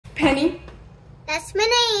Penny? That's my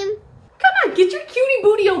name. Come on, get your cutie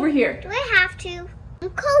booty over here. Do I have to?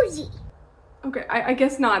 I'm cozy. Okay, I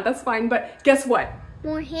guess not. That's fine, but guess what?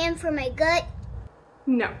 More ham for my gut?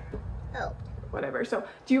 No. Oh. Whatever. So,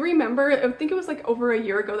 do you remember, I think it was like over a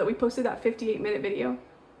year ago that we posted that 58-minute video?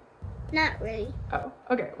 Not really. Oh,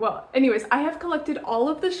 okay. Well, anyways, I have collected all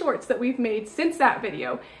of the shorts that we've made since that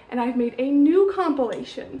video, and I've made a new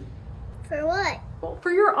compilation. For what? Well,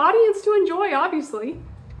 for your audience to enjoy, obviously.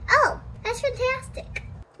 Oh, that's fantastic.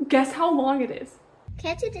 Guess how long it is?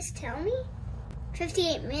 Can't you just tell me?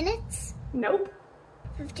 58 minutes? Nope.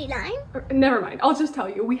 59? Never mind. I'll just tell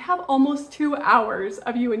you. We have almost 2 hours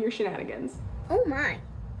of you and your shenanigans. Oh my.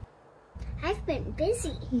 I've been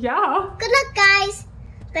busy. Yeah. Good luck, guys.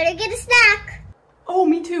 Better get a snack. Oh,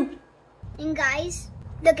 me too. And guys,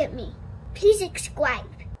 look at me. Please subscribe.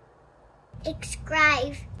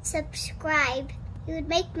 Subscribe. You would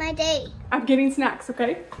make my day. I'm getting snacks,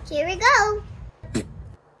 okay? Here we go.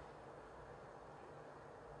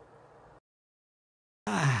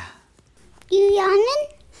 You yawning?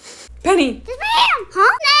 Penny! There's my ham!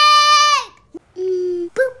 Huh?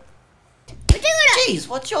 Snake! Boop. Jeez,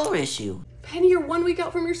 what's your issue? Penny, you're 1 week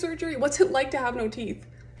out from your surgery. What's it like to have no teeth?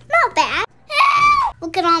 Not bad.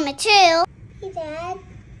 Look at all my tail. Hey, Dad.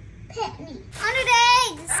 Pet me.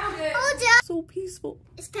 100 eggs. Found it. Oh, Dad. So peaceful.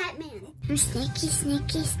 It's Batman. I'm sneaky.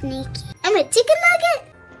 I'm a chicken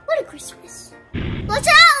nugget. What a Christmas. Watch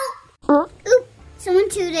out! Oop, someone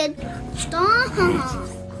tooted. Stop.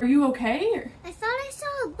 Are you okay? Or? I thought I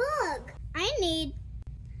saw a bug. I need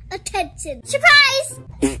attention. Surprise!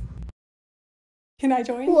 Can I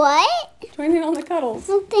join? What? Join in on the cuddles.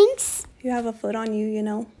 No, thanks. You have a foot on you, you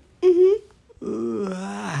know. Mm-hmm.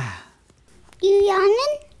 You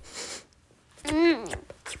yawning?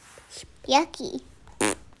 Yucky.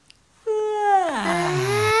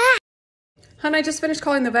 Hon, I just finished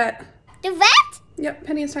calling the vet. The vet? Yep,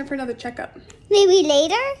 Penny, it's time for another checkup. Maybe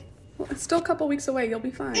later? Well, it's still a couple weeks away. You'll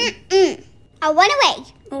be fine. I went away.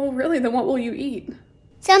 Oh, really? Then what will you eat?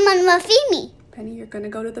 Someone will feed me. Penny, you're gonna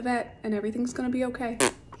go to the vet and everything's gonna be okay.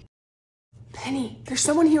 Penny, there's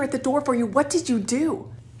someone here at the door for you. What did you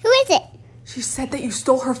do? Who is it? She said that you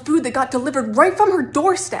stole her food that got delivered right from her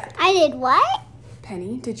doorstep. I did what?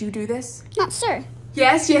 Penny, did you do this? Not sure.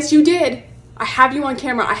 Yes, you did. I have you on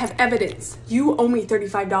camera. I have evidence. You owe me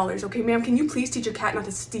 $35. Okay, ma'am, can you please teach your cat not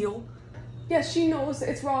to steal? Yes, she knows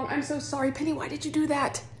it's wrong. I'm so sorry. Penny, why did you do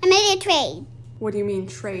that? I made a trade. What do you mean,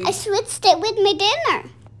 trade? I switched it with my dinner.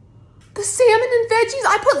 The salmon and veggies?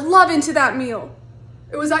 I put love into that meal.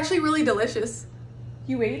 It was actually really delicious.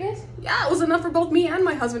 You ate it? Yeah, it was enough for both me and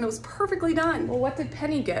my husband. It was perfectly done. Well, what did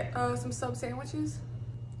Penny get? Some sub sandwiches?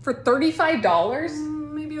 For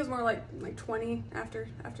 $35? Maybe it was more like 20 after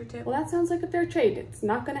tip. Well, that sounds like a fair trade. It's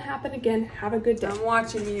not gonna happen again. Have a good day. I'm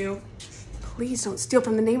watching you. Please don't steal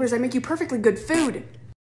from the neighbors. I make you perfectly good food.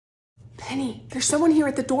 Penny, there's someone here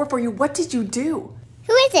at the door for you. What did you do?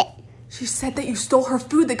 Who is it? She said that you stole her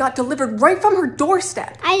food that got delivered right from her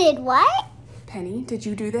doorstep. I did what? Penny, did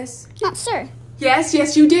you do this? Not sure. Yes,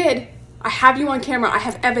 you did. I have you on camera. I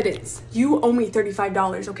have evidence. You owe me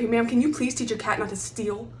 $35. Okay, ma'am, can you please teach your cat not to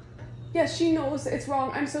steal? Yes, she knows it's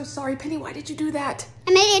wrong. I'm so sorry. Penny, why did you do that?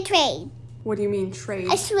 I made a trade. What do you mean, trade?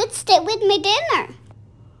 I switched it with my dinner.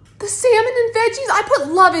 The salmon and veggies? I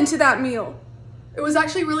put love into that meal. It was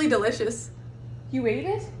actually really delicious. You ate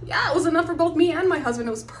it? Yeah, it was enough for both me and my husband.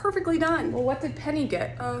 It was perfectly done. Well, what did Penny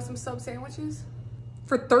get? Some sub sandwiches?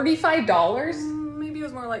 For $35? Maybe it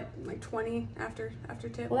was more like 20 after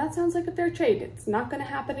tip. Well, that sounds like a fair trade. It's not gonna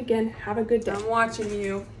happen again. Have a good day. I'm watching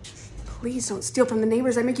you. Please don't steal from the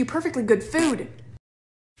neighbors. I make you perfectly good food.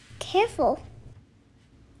 Careful.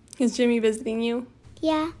 Is Jimmy visiting you?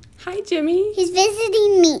 Yeah. Hi, Jimmy. He's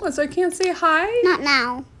visiting me. Oh, so I can't say hi? Not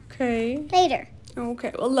now. Okay. Later.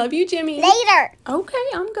 Okay, well, love you, Jimmy. Later. Okay,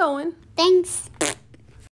 I'm going. Thanks.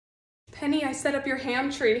 Penny, I set up your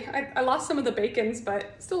ham tree. I lost some of the bacons, but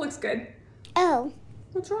it still looks good. Oh.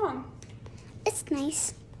 What's wrong? It's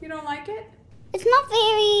nice. You don't like it? It's not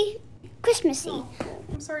very Christmassy. Oh,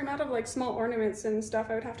 I'm sorry, I'm out of like small ornaments and stuff.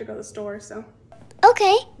 I would have to go to the store, so.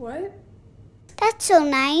 Okay. What? That's so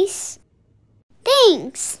nice.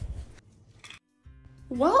 Thanks.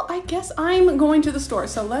 Well, I guess I'm going to the store,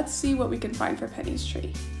 so let's see what we can find for Penny's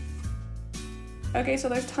tree. Okay, so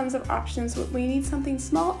there's tons of options, but we need something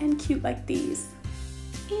small and cute like these.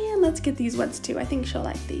 And let's get these ones too. I think she'll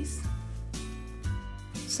like these.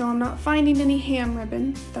 So I'm not finding any ham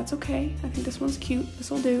ribbon. That's okay. I think this one's cute.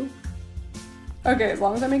 This will do. Okay, as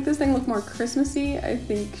long as I make this thing look more Christmassy, I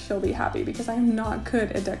think she'll be happy because I am not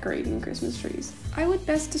good at decorating Christmas trees. I would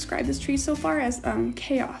best describe this tree so far as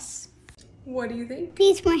chaos. What do you think?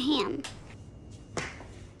 Needs more ham.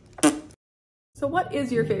 So what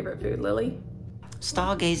is your favorite food, Lily?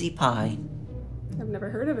 Stargazy pie. I've never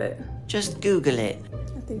heard of it. Just Google it.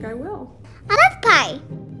 I think I will. I love pie.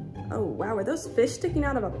 Oh wow, are those fish sticking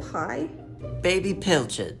out of a pie? Baby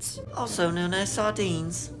pilchards, also known as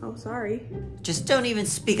sardines. Oh, sorry. Just don't even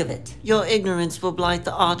speak of it. Your ignorance will blight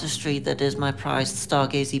the artistry that is my prized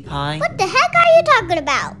Stargazy pie. What the heck are you talking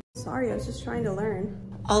about? Sorry, I was just trying to learn.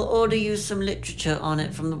 I'll order you some literature on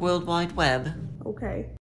it from the World Wide Web. Okay.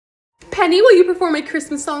 Penny, will you perform a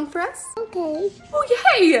Christmas song for us? Okay.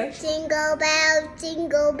 Oh, yay! Jingle bells,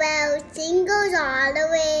 jingles all the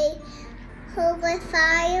way. Over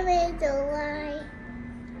fire is the way.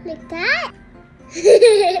 Like that?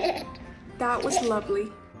 That was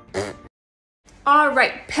lovely. All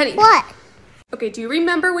right, Penny. What? Okay, do you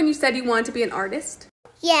remember when you said you wanted to be an artist?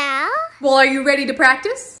 Yeah? Well, are you ready to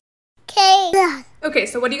practice? Okay. Okay,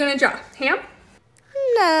 so what are you gonna draw? Ham?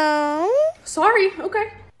 No. Sorry,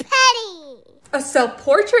 okay. Petty. A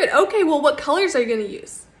self-portrait? Okay, well, what colors are you gonna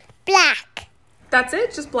use? Black. That's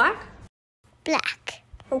it? Just black? Black.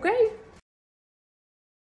 Okay.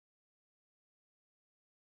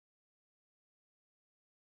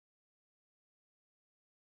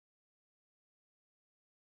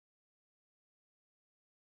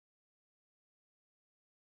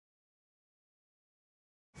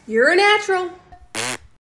 You're a natural.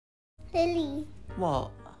 Lily,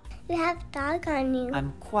 What? you have a dog on you.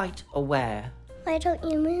 I'm quite aware. Why don't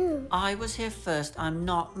you move? I was here first. I'm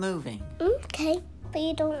not moving. Okay, but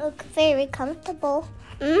you don't look very comfortable.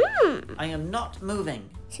 I am not moving.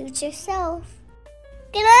 Suit yourself.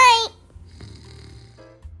 Good night.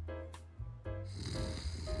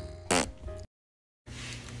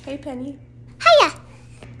 Hey, Penny. Hiya.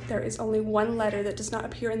 There is only one letter that does not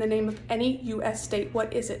appear in the name of any U.S. state.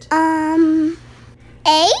 What is it? A?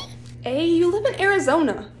 A, you live in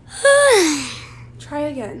Arizona. Try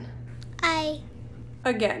again. I.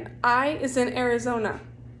 Again. I is in Arizona.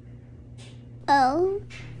 O.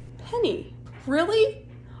 Penny, really?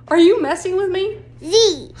 Are you messing with me?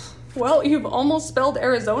 Z. Well, you've almost spelled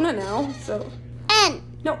Arizona now, so. N.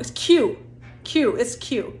 No, it's Q. Q, it's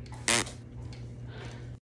Q.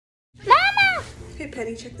 Mama. Hey,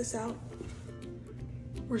 Penny, check this out.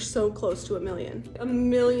 We're so close to 1 million. 1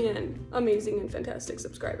 million amazing and fantastic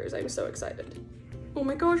subscribers. I'm so excited. Oh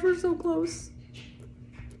my gosh, we're so close.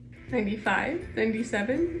 95,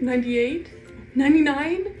 97, 98,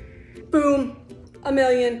 99. Boom, 1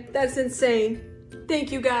 million. That's insane.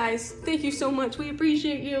 Thank you guys. Thank you so much. We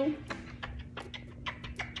appreciate you.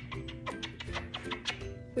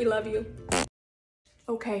 We love you.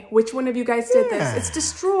 Okay, which one of you guys did this? It's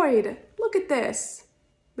destroyed. Look at this.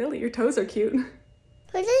 Lily, your toes are cute.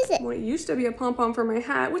 What is it? Well, it used to be a pom-pom for my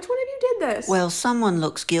hat. Which one of you did this? Well, someone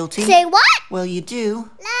looks guilty. Say what? Well, you do.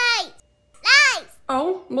 Lies. Lies.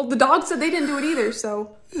 Oh, well, the dog said they didn't do it either,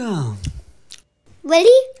 so. Oh.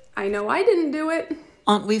 Really? I know I didn't do it.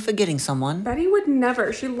 Aren't we forgetting someone? Betty would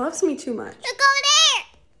never. She loves me too much. Look over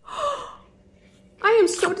I am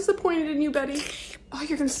so disappointed in you, Betty. Oh,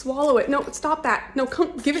 you're gonna swallow it. No, stop that. No,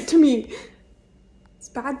 come, give it to me. It's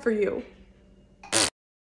bad for you.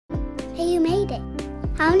 there. Hey, you made it.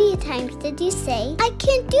 How many times did you say, I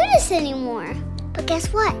can't do this anymore? But guess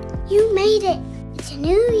what? You made it. It's a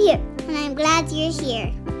new year, and I'm glad you're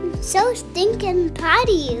here. I'm so stinking proud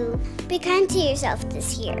of you. Be kind to yourself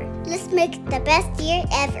this year. Let's make it the best year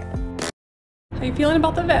ever. How you feeling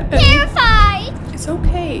about the vet, Betty? Terrified! It's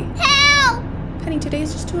okay. Help! Penny,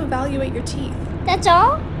 today's just to evaluate your teeth. That's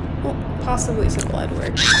all? Well, possibly some blood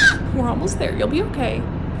work. We're almost there. You'll be okay.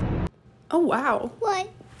 Oh, wow. What?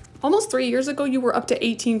 Almost 3 years ago, you were up to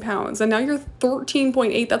 18 pounds, and now you're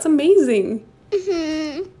 13.8. That's amazing.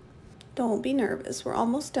 Don't be nervous. We're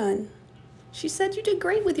almost done. She said you did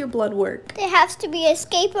great with your blood work. There has to be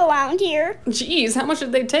escape around here. Jeez, how much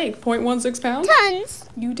did they take? 0.16 pounds? Tons.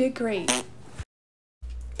 You did great.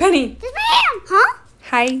 Penny! Yes, ma'am. Huh?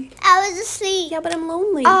 Hi. I was asleep. Yeah, but I'm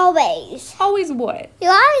lonely. Always. Always what? You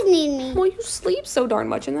always need me. Well, you sleep so darn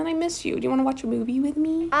much, and then I miss you. Do you want to watch a movie with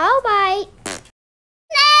me? All right.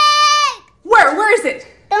 Snake! Where? Where is it?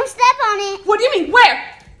 Don't step on it. What do you mean? Where?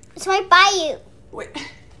 It's right by you. Wait.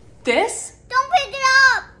 This? Don't pick it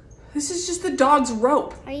up. This is just the dog's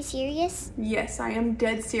rope. Are you serious? Yes, I am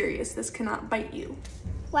dead serious. This cannot bite you.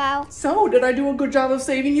 Wow. So, did I do a good job of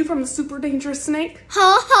saving you from the super dangerous snake?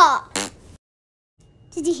 Ha ha.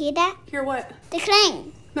 Did you hear that? Hear what? The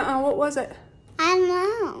clang. Nuh-uh, what was it? I don't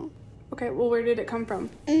know. Okay, well, where did it come from?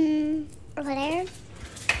 Over there.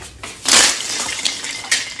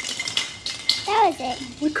 That was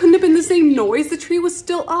it. It couldn't have been the same noise. The tree was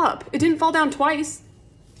still up. It didn't fall down twice.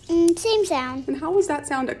 Same sound. And how was that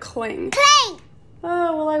sound a clang? Clang!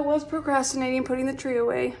 Oh, well, I was procrastinating putting the tree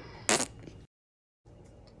away.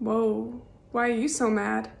 Whoa, why are you so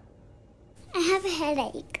mad? I have a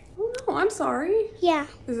headache. Oh no, I'm sorry. Yeah.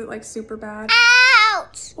 Is it like super bad?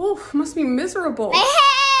 Ouch! Oof, must be miserable.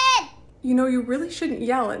 My head! You know, you really shouldn't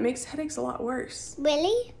yell. It makes headaches a lot worse.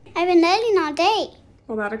 Really? I've been learning all day.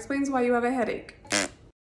 Well, that explains why you have a headache.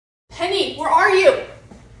 Penny, where are you?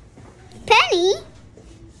 Penny?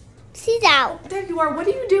 She's out. There you are. What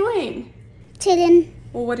are you doing? Chilling.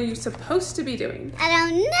 Well, what are you supposed to be doing? I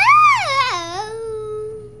don't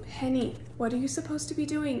know. Penny, what are you supposed to be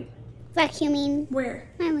doing? Vacuuming Where?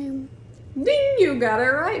 my room. Ding, you got it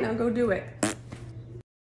right. Now go do it.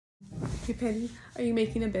 Hey, Penny, are you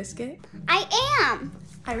making a biscuit? I am.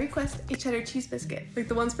 I request a cheddar cheese biscuit, like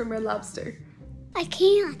the ones from Red Lobster. I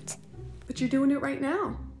can't. But you're doing it right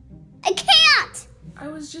now. I can't. I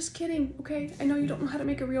was just kidding, okay? I know you don't know how to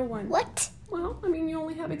make a real one. What? Well, I mean, you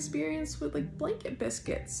only have experience with like blanket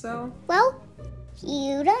biscuits, so. Well,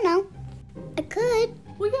 you don't know. I could.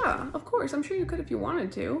 Well, yeah, of course. I'm sure you could if you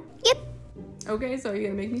wanted to. Yep. Okay, so are you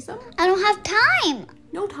gonna make me some? I don't have time.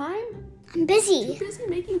 No time? I'm busy. Too busy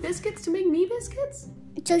making biscuits to make me biscuits?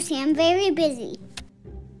 Josie, I'm very busy.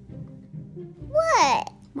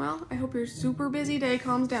 What? Well, I hope your super busy day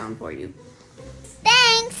calms down for you.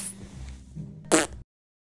 Thanks.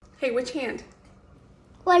 Hey, which hand?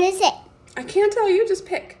 What is it? I can't tell you, just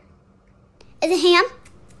pick. Is it ham?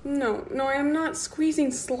 No, I am not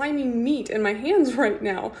squeezing slimy meat in my hands right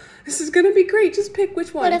now. This is gonna be great, just pick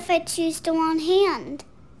which one. What if I choose the wrong hand?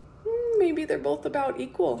 Maybe they're both about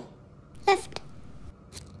equal. Left.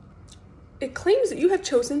 It claims that you have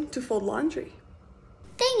chosen to fold laundry.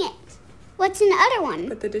 Dang it. What's in the other one?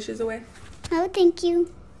 Put the dishes away. Oh, thank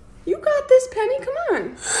you. You got this, Penny, come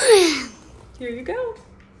on. Here you go.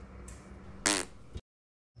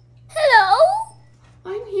 Hello?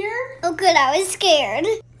 I'm here. Oh, good. I was scared.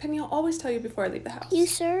 Penny, I'll always tell you before I leave the house. You,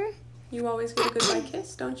 sir? You always get a goodbye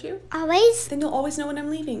kiss, don't you? Always? Then you'll always know when I'm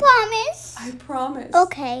leaving. Promise? I promise.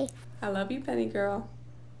 Okay. I love you, Penny girl.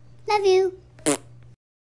 Love you.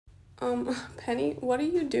 Penny, what are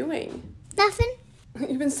you doing? Nothing.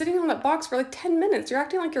 You've been sitting on that box for like 10 minutes. You're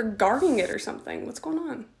acting like you're guarding it or something. What's going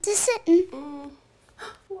on? Just sitting.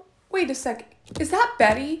 Wait a second. Is that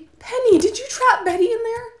Betty? Penny, did you trap Betty in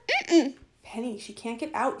there? Mm-mm. Penny, she can't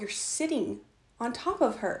get out. You're sitting on top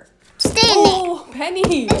of her. Stay in Oh,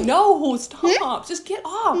 Penny, no, stop. Just get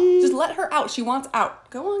off. Just let her out. She wants out.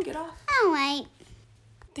 Go on, get off. there. All right.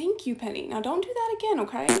 Thank you, Penny. Now don't do that again,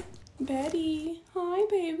 okay? Betty, hi,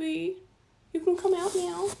 baby. You can come out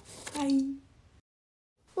now. Hi.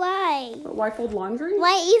 Why? Why fold laundry?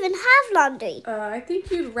 Why even have laundry? I think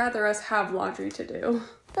you'd rather us have laundry to do.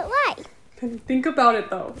 But why? Penny, think about it,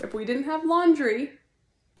 though. If we didn't have laundry...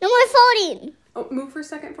 No more folding. Oh, move for a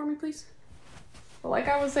second for me, please. Well, like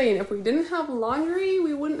I was saying, if we didn't have laundry,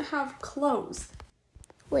 we wouldn't have clothes.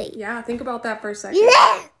 Wait. Yeah, think about that for a second.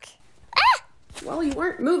 Look! Ah! Well, you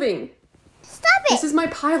weren't moving. Stop it! This is my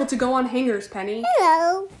pile to go on hangers, Penny.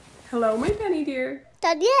 Hello. Hello, my Penny dear.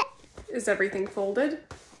 Done yet? Is everything folded?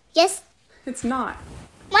 Yes. It's not.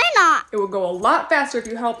 Why not? It would go a lot faster if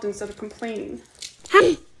you helped instead of complaining.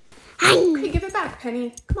 Okay, give it back,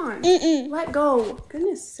 Penny. Come on. Let go.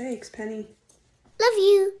 Goodness sakes, Penny. Love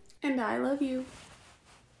you. And I love you.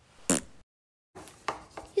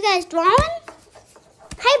 You guys drawing?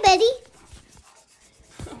 Hi, Betty.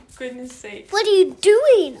 Oh, goodness sakes. What are you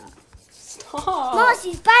doing? Stop.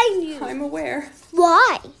 Mossy's biting you. I'm aware.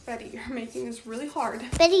 Why? Betty, you're making this really hard.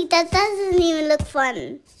 Betty, that doesn't even look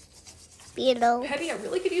fun. Below. Betty, I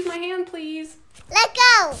really could use my hand, please. Let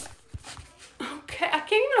go. Okay, I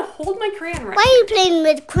can't even hold my crayon right Why are you playing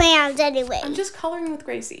with crayons anyway? I'm just coloring with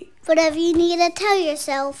Gracie. Whatever you need to tell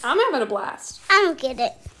yourself. I'm having a blast. I don't get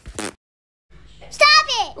it. Stop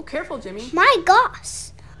it! Oh, careful, Jimmy. My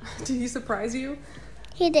gosh. Did he surprise you?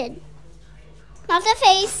 He did. Not the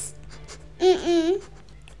face.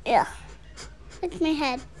 Yeah. It's my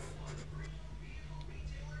head.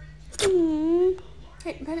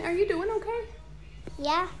 Hey, Penny, are you doing okay?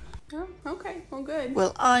 Yeah. Oh, okay. Well, good.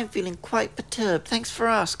 Well, I'm feeling quite perturbed. Thanks for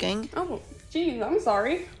asking. Oh, geez, I'm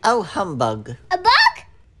sorry. Oh, humbug. A bug?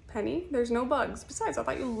 Penny, there's no bugs. Besides, I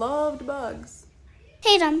thought you loved bugs.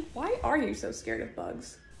 Hate them. Why are you so scared of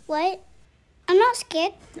bugs? What? I'm not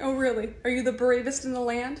scared. Oh, really? Are you the bravest in the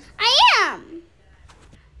land? I am.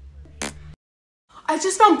 I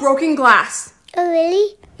just found broken glass. Oh,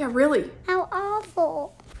 really? Yeah, really. How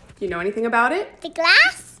awful. You know anything about it? The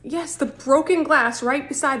glass? Yes, the broken glass right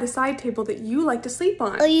beside the side table that you like to sleep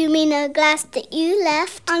on. Oh, you mean a glass that you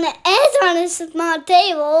left on the edge on a small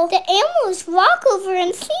table the animals walk over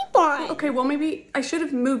and sleep on? Okay, well maybe I should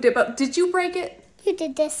have moved it, but did you break it? You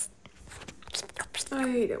did this. I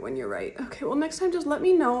hate it when you're right. Okay, well next time just let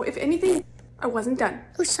me know if anything. I wasn't done.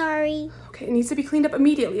 Oh, sorry. Okay, it needs to be cleaned up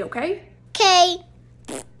immediately, okay? Okay.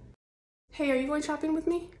 Hey, are you going shopping with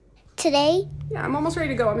me? Today? Yeah, I'm almost ready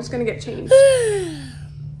to go. I'm just gonna get changed.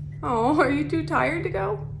 Oh, are you too tired to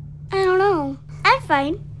go? I don't know. I'm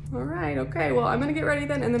fine. All right, okay. Well, I'm gonna get ready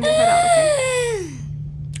then and then we'll head out, okay?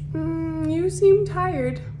 You seem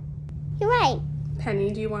tired. You're right.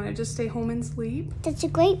 Penny, do you want to just stay home and sleep? That's a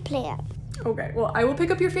great plan. Okay, well, I will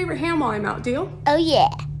pick up your favorite ham while I'm out, deal? Oh,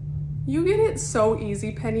 yeah. You get it so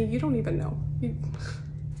easy, Penny. You don't even know.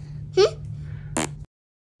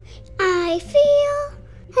 I feel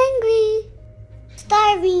hungry.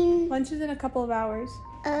 Starving. Lunch is in a couple of hours.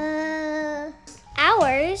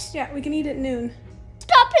 Hours? Yeah, we can eat at noon.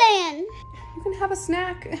 Stop playing. You can have a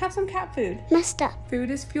snack and have some cat food. Messed up.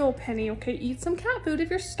 Food is fuel, Penny, okay? Eat some cat food if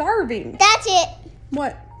you're starving. That's it.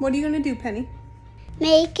 What? What are you gonna do, Penny?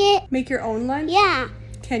 Make it. Make your own lunch? Yeah.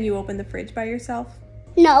 Can you open the fridge by yourself?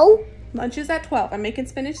 No. Lunch is at 12. I'm making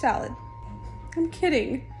spinach salad. I'm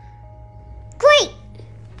kidding. Great.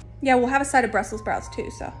 Yeah, we'll have a side of Brussels sprouts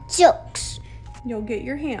too, so. Jokes. You'll get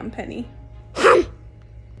your ham, Penny.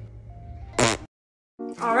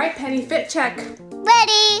 All right, Penny, fit check.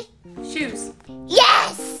 Ready. Shoes.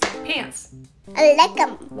 Yes. Pants. I like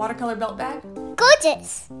them. Watercolor belt bag.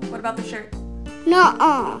 Gorgeous. What about the shirt?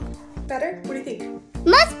 Nuh-uh. Better? What do you think?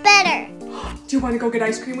 Much better. Do you want to go get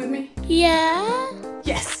ice cream with me? Yeah.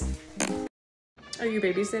 Yes. Are you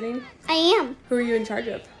babysitting? I am. Who are you in charge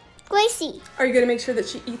of? Gracie. Are you going to make sure that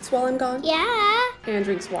she eats while I'm gone? Yeah. And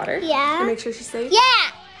drinks water? Yeah. And make sure she's safe?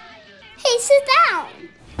 Yeah. Hey, sit down.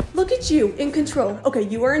 Look at you, in control. Okay,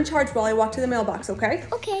 you are in charge while I walk to the mailbox, okay?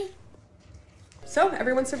 Okay. So,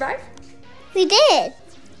 everyone survived? We did.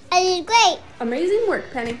 I did great. Amazing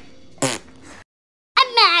work, Penny.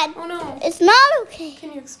 I'm mad. Oh no. It's not okay.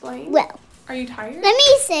 Can you explain? Well, Are you tired? let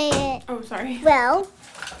me say it. Oh, sorry. Well,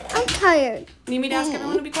 I'm tired. Need me to ask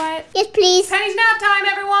everyone to be quiet? Yes, please. Penny's nap time,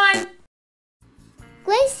 everyone!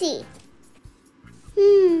 Gracie.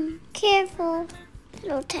 Careful. A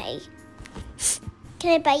little tight.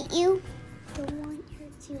 Can I bite you? Don't want to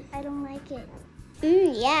hurt you. I don't like it.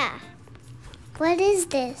 Yeah. What is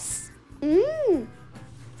this?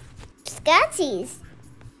 Scotchies.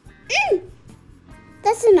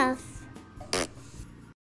 That's enough.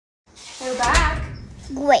 We're back.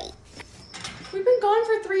 Great. We've been gone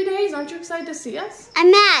for 3 days. Aren't you excited to see us? I'm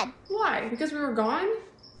mad. Why? Because we were gone?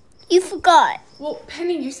 You forgot. Well,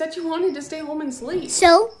 Penny, you said you wanted to stay home and sleep.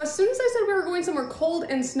 So? As soon as I said we were going somewhere cold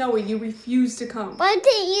and snowy, you refused to come. Why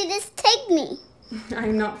didn't you just take me?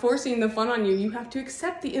 I'm not forcing the fun on you. You have to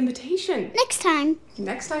accept the invitation. Next time.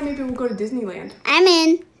 Next time, maybe we'll go to Disneyland. I'm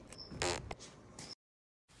in.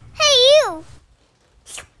 Hey, you.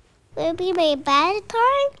 Will it be my bad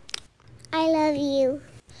time? I love you.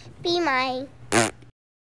 Be mine.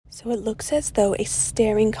 So it looks as though a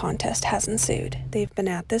staring contest has ensued. They've been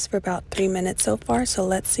at this for about 3 minutes so far, so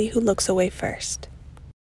let's see who looks away first.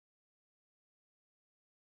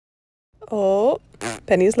 Oh,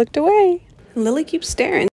 Penny's looked away. Lily keeps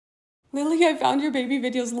staring. Lily, I found your baby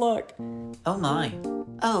videos. Look. Oh my.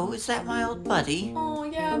 Oh, is that my old buddy? Oh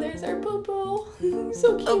yeah, there's our poo-poo. He's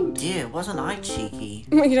so cute. Oh dear, wasn't I cheeky?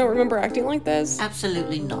 You don't remember acting like this?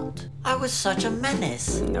 Absolutely not. I was such a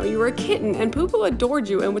menace. No, you were a kitten, and Poo-Poo adored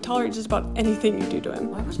you and would tolerate just about anything you do to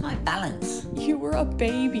him. Where was my balance? You were a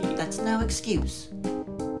baby. That's no excuse.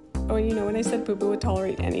 Oh, you know when I said Poo-Poo would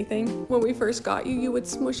tolerate anything? When we first got you, you would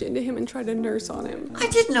smush into him and try to nurse on him. I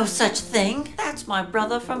did no such thing. That's my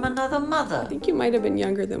brother from another mother. I think you might have been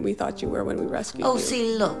younger than we thought you were when we rescued you. Oh,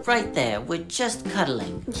 see, look, right there. We're just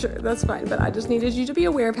cuddling. Sure, that's fine, but I just needed you to be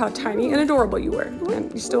aware of how tiny and adorable you were. And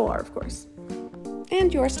you still are, of course.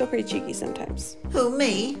 And you are still pretty cheeky sometimes. Who,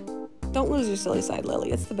 me? Don't lose your silly side,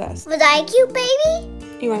 Lily. It's the best. Was I cute,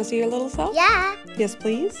 baby? You want to see your little self? Yeah. Yes,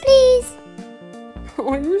 please? Please.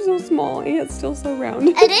 Oh, you're so small, and yet still so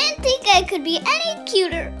round. I didn't think I could be any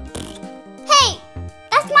cuter. Hey,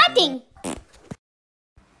 that's my thing.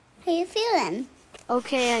 How you feeling?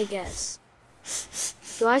 Okay, I guess.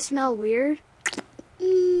 Do I smell weird?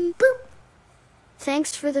 Boop.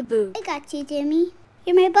 Thanks for the boot. I got you, Jimmy.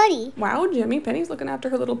 You're my buddy. Wow, Jimmy, Penny's looking after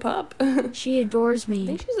her little pup. She adores I me.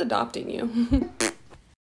 think she's adopting you.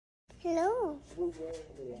 Hello.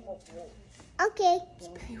 Okay.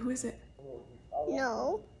 Penny, who is it?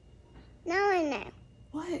 No. Now I know.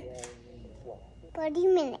 What? 40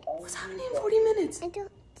 minutes. What's happening in 40 minutes? I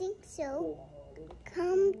don't think so.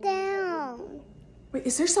 Calm down. Wait,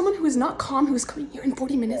 is there someone who is not calm who is coming here in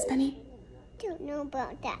 40 minutes, Penny? Don't know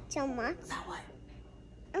about that so much. About what?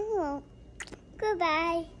 Oh,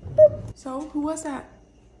 goodbye. So, who was that?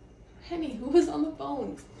 Penny, who was on the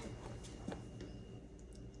phone?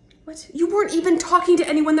 What? You weren't even talking to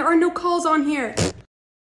anyone. There are no calls on here.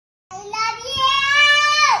 I love you!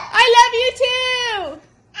 I love you too!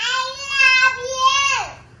 I love you!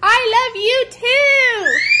 I love you too!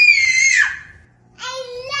 I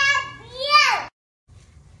love you!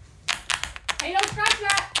 Hey, don't scratch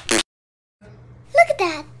that! Look at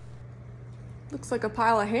that. Looks like a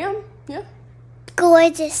pile of ham, yeah?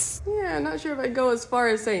 Gorgeous. Yeah, not sure if I'd go as far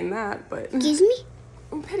as saying that, but... Excuse me?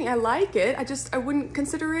 Penny, I like it. I wouldn't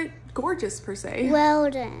consider it gorgeous per se. Well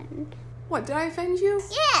done. What, did I offend you?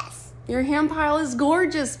 Yes. Your ham pile is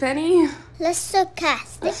gorgeous, Penny. Less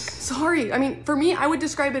sarcastic. Sorry, I mean, for me, I would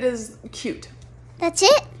describe it as cute. That's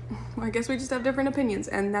it? I guess we just have different opinions,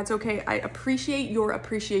 and that's okay. I appreciate your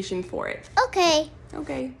appreciation for it. Okay.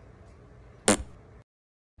 Okay. Hey,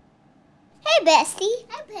 bestie.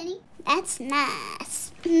 Hi, Penny. That's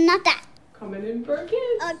nice. Not that. Coming in for a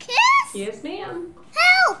kiss. A kiss? Yes, ma'am.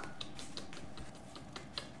 Help!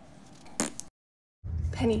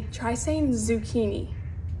 Penny, try saying zucchini.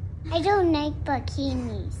 I don't like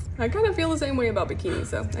bikinis. I kind of feel the same way about bikinis,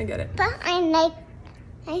 so I get it. But I like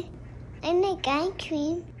ice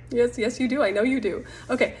cream. Yes, yes, you do. I know you do.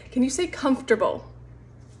 Okay, can you say comfortable?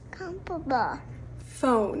 Comfortable.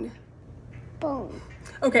 Phone. Bone.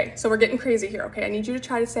 Okay, so we're getting crazy here, okay? I need you to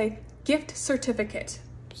try to say gift certificate.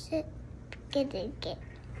 Get.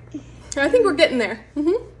 I think we're getting there.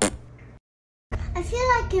 I feel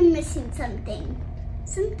like I'm missing something.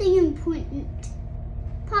 Something important.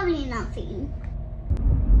 Probably nothing.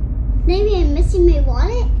 Maybe I'm missing my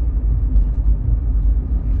wallet?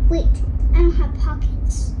 Wait, I don't have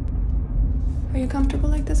pockets. Are you comfortable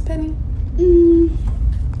like this, Penny?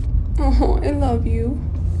 Oh, I love you.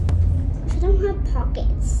 If I don't have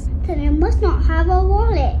pockets, then I must not have a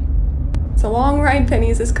wallet. It's a long ride, Penny.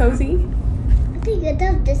 Is this cozy? I think a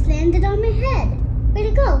dove just landed on my head. Where'd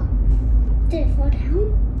it go? Did it fall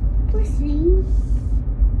down? Poor thing.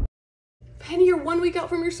 Penny, you're 1 week out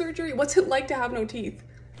from your surgery. What's it like to have no teeth?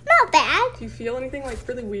 Not bad. Do you feel anything like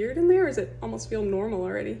really weird in there, or does it almost feel normal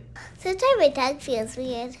already? Sometimes my tongue feels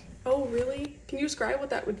weird. Oh, really? Can you describe what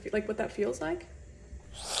that would feel like? What that feels like?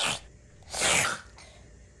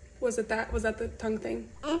 Was that the tongue thing?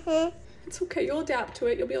 It's okay. You'll adapt to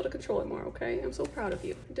it. You'll be able to control it more. Okay? I'm so proud of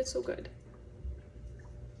you. You did so good.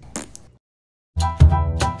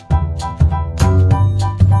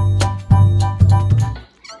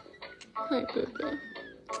 Hi, Papa.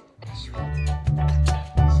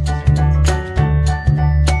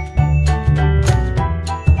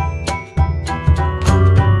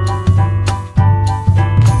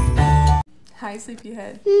 Hi,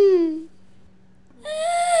 sleepyhead. Do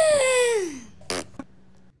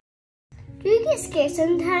you get scared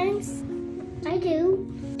sometimes? I do.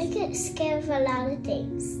 I get scared of a lot of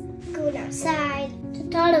things. Going outside, the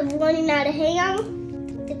thought of running out of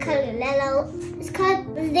ham, the color yellow. It's called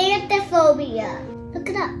xanthophobia. Look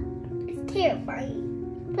it up. It's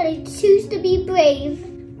terrifying. But I choose to be brave.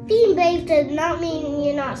 Being brave does not mean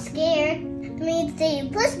you're not scared. It means that you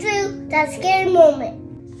push through that scary moment.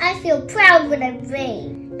 I feel proud when I'm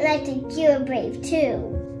brave. And I think you're brave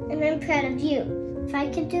too. And I'm proud of you. If I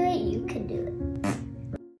can do it, you can do it.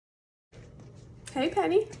 Hey,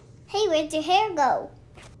 Penny. Hey, where'd your hair go?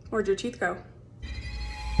 Where'd your teeth go?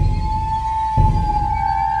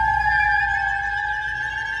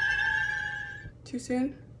 Too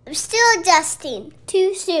soon? I'm still adjusting.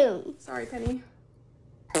 Too soon. Sorry, Penny.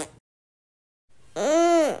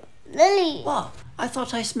 Lily. What? I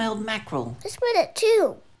thought I smelled mackerel. I smelled it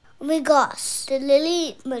too. Oh my gosh. Did Lily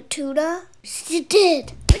eat my tuna? She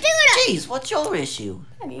did. Jeez, what's your issue?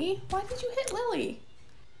 Penny, why did you hit Lily?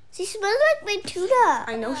 She smelled like my tuna.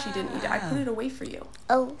 I know she didn't eat it. I put it away for you.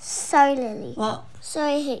 Oh, sorry, Lily. What?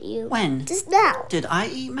 Sorry I hit you. When? Just now. Did I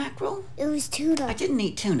eat mackerel? It was tuna. I didn't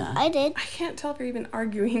eat tuna. I did. I can't tell if you're even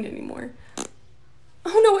arguing anymore.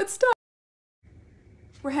 Oh no, it's stuck.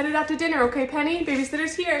 We're headed out to dinner, okay, Penny?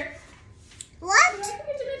 Babysitter's here. What? I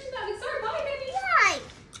forget to mention that. Sorry, bye, Penny. Why?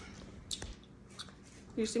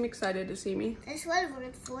 You seem excited to see me. That's what I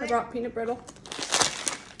wanted for. I brought peanut brittle.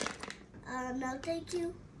 No, thank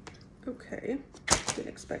you. Okay, didn't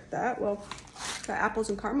expect that. Well, got apples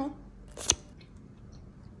and caramel.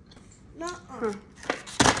 Nuh-uh.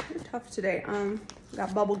 You're tough today.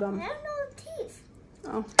 Got bubble gum. I have no teeth.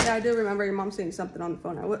 Oh, yeah, I do remember your mom saying something on the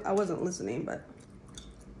phone. I wasn't listening, but...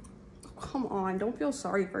 Oh, come on, don't feel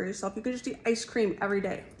sorry for yourself. You could just eat ice cream every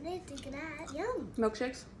day. I didn't think of that. Yum.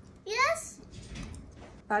 Milkshakes? Yes.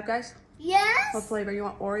 Bad guys? Yes. What flavor? You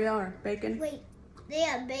want Oreo or bacon? Wait, they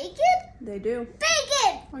have bacon? They do.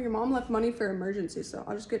 Bacon! Oh, your mom left money for emergencies, so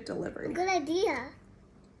I'll just get delivery. Good idea.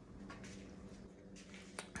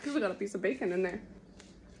 I usually got a piece of bacon in there.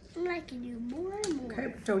 I'm liking you more and more. Okay,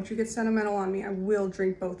 but don't you get sentimental on me. I will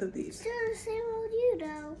drink both of these. Still the same old you,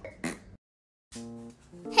 though.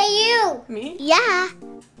 Hey, you! Me? Yeah.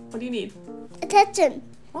 What do you need? Attention.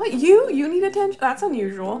 What, you? You need attention? That's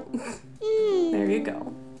unusual. There you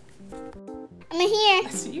go. I'm here. I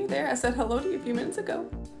see you there. I said hello to you a few minutes ago.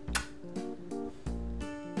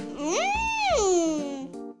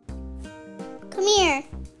 Come here.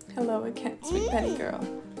 Hello again, sweet Penny girl.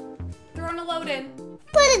 Throwing a load in.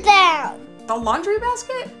 Put it down. The laundry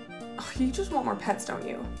basket? Oh, you just want more pets, don't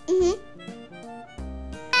you?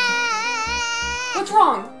 What's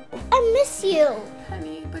wrong? I miss you.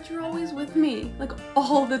 Penny, but you're always with me. Like,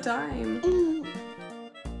 all the time.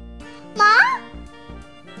 Mom?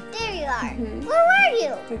 There you are. Where were you?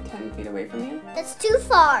 Like 10 feet away from you. That's too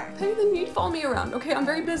far. Penny, then you'd follow me around. Okay, I'm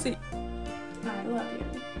very busy. I love you.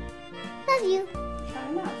 Love you.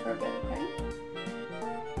 Try not for a bit, okay?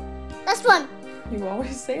 Last one. You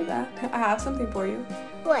always say that. I have something for you.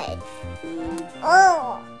 What?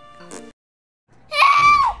 Oh.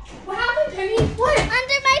 What happened, Penny? What?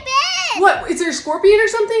 Under my bed. What? Is there a scorpion or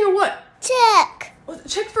something or what? Check.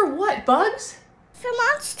 Check for what? Bugs? For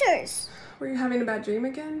monsters. Were you having a bad dream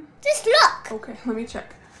again? Just look. Okay, let me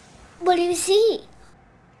check. What do you see?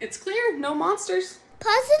 It's clear. No monsters.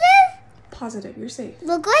 Positive? Positive. You're safe.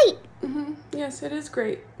 Well, great. Yes, it is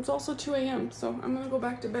great. It's also 2 a.m., so I'm gonna go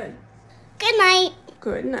back to bed. Good night.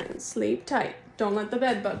 Good night. Sleep tight. Don't let the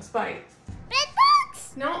bed bugs bite. Bed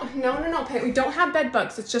bugs? No, Penny. We don't have bed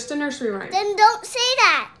bugs. It's just a nursery rhyme. Then don't say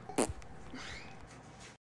that.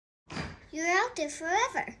 You're out there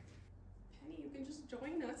forever. Penny, you can just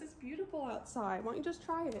join us. It's beautiful outside. Why don't you just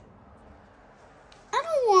try it? I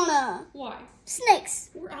don't wanna. Why? Snakes.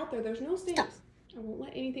 We're out there. There's no snakes. Stop. I won't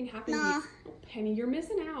let anything happen to Nah. you. Oh, Penny, you're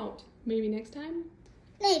missing out. Maybe next time?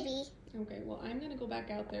 Maybe. Okay, well, I'm gonna go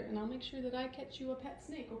back out there and I'll make sure that I catch you a pet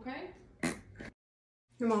snake, okay?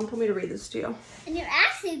 Your mom told me to read this to you. And you're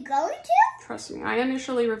actually going to? Trust me, I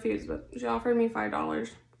initially refused, but she offered me $5.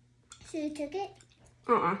 So you took it?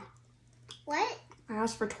 What? What? I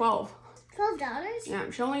asked for 12. $12?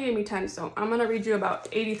 Yeah, she only gave me 10, so I'm gonna read you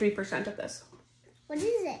about 83% of this. What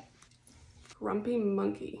is it? Grumpy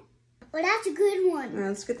monkey. Well, that's a good one. Now,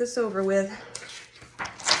 let's get this over with.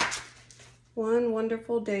 One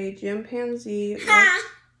wonderful day, chimpanzee.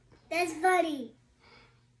 That's funny.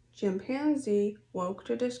 Chimpanzee woke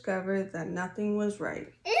to discover that nothing was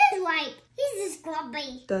right. It is white. He's just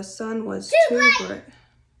grumpy. The sun was Too too bright. bright.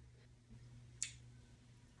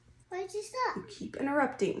 Why'd you stop? You keep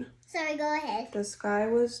interrupting. Sorry, go ahead. The sky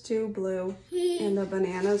was too blue and the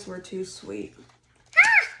bananas were too sweet.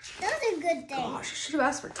 Those are good things. Gosh, I should have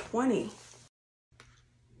asked for 20.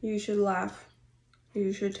 You should laugh.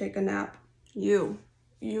 You should take a nap. You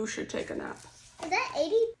should take a nap. Is that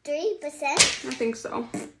 83%? I think so.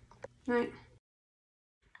 Right.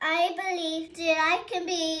 I believe that I can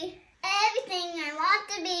be everything I want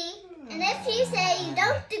to be. And if you say you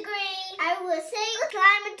don't agree, I will say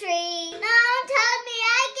climb a tree. No one tells me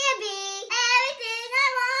I can be everything I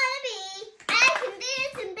want to be. I can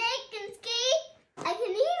dance and bake and ski. I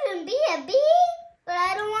can even be a bee. But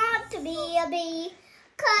I don't want to be a bee.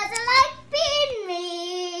 'Cause I like being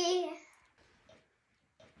me.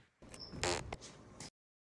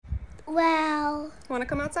 Well, Want to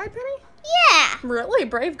come outside, Penny? yeah. Really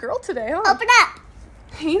brave girl today, huh? Open up.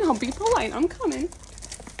 Hey, now be polite. I'm coming.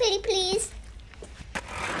 Pretty please.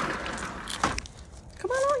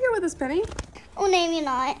 Come on out here with us, Penny. Oh, no, you're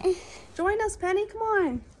not. Join us, Penny. Come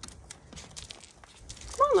on.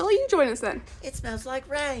 Come on, Lily. You join us then. It smells like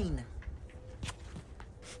rain.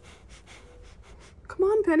 Come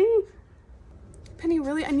on, Penny. Penny,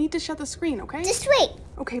 really? I need to shut the screen, okay? Just wait.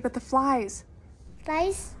 Okay, but the flies.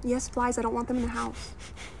 Flies? Yes, flies. I don't want them in the house.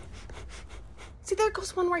 See, there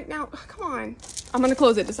goes one right now. Come on. I'm gonna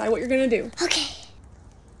close it. Decide what you're gonna do. Okay.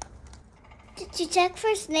 Did you check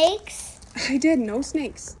for snakes? I did. No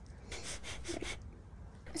snakes.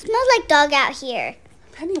 It smells like dog out here.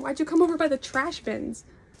 Penny, why'd you come over by the trash bins?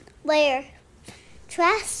 Where?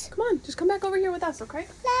 Trash? Come on, just come back over here with us, okay?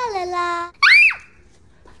 La la la.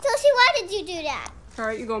 Toshi, why did you do that? All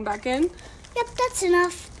right, you going back in? Yep, that's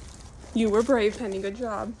enough. You were brave, Penny. Good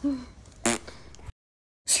job.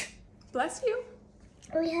 Bless you.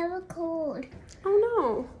 We have a cold. Oh,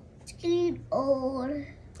 no. It's getting old.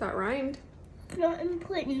 That rhymed. not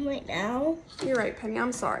important right now. You're right, Penny.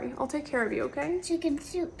 I'm sorry. I'll take care of you, okay? Chicken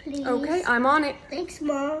soup, please. Okay, I'm on it. Thanks,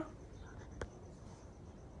 Mom.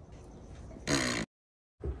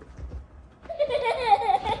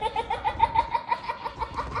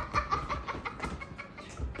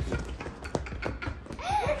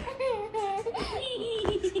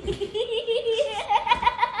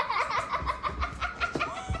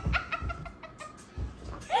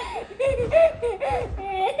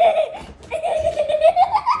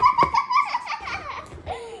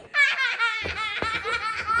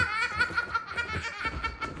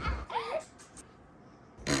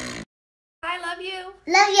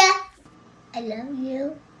 Love ya. I love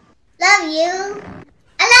you. Love you.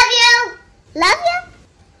 I love you. Love ya.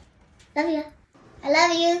 Love ya. I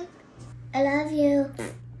love you. I love you.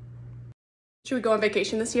 Should we go on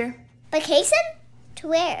vacation this year? Vacation? To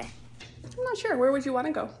where? I'm not sure. Where would you want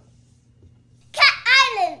to go? Cat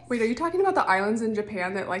Island. Wait, are you talking about the islands in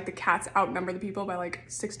Japan that like the cats outnumber the people by like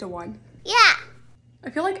 6 to 1? Yeah. I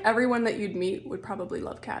feel like everyone that you'd meet would probably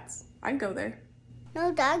love cats. I'd go there.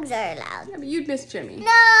 No dogs are allowed. Yeah, but you'd miss Jimmy.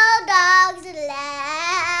 No dogs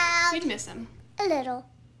allowed. You'd miss him. A little.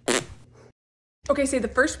 Okay, say the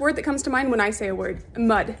first word that comes to mind when I say a word.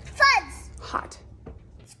 Mud. Fuzz. Hot.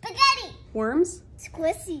 Spaghetti. Worms.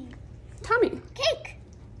 Squishy. Tummy. Cake.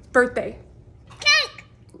 Birthday. Cake.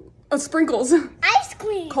 Oh, sprinkles. Ice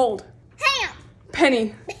cream. Cold. Ham.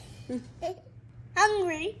 Penny.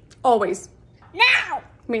 Hungry. Always. Now.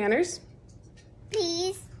 Manners.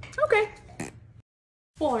 Peas. Okay.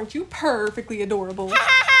 Well, aren't you perfectly adorable?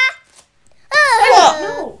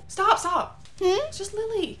 Oh. No, stop. Hmm? It's just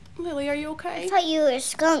Lily. Lily, are you I okay? thought you were a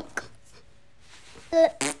skunk.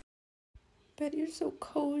 Bet you're so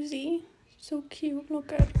cozy. So cute.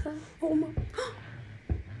 Look at her. Oh my.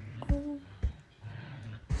 Oh.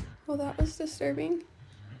 Well, that was disturbing.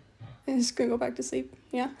 I'm just gonna go back to sleep.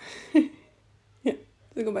 Yeah? Yeah.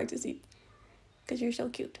 Let's go back to sleep. Because you're so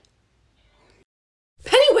cute.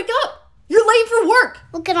 Penny, wake up! You're late for work!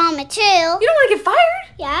 Look at all my tail. You don't want to get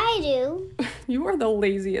fired? Yeah, I do. You are the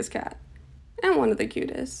laziest cat. And one of the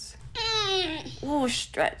cutest. Oh,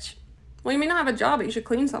 stretch. Well, you may not have a job, but you should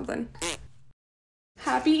clean something.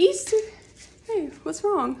 Happy Easter. Hey, what's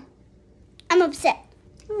wrong? I'm upset.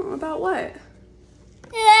 Oh, about what?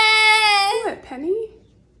 Yeah. What, Penny?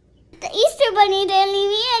 The Easter Bunny didn't leave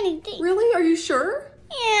me anything. Really? Are you sure?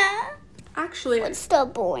 Yeah. Actually, What's still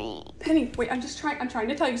boring? Penny, wait, I'm trying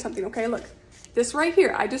to tell you something, okay? Look, this right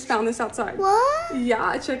here, I just found this outside. What?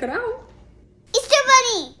 Yeah, check it out. Easter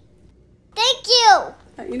Bunny! Thank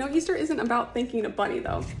you! You know, Easter isn't about thanking a bunny,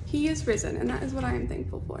 though. He is risen, and that is what I am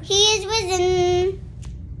thankful for. He is risen.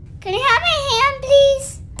 Can I have my hand,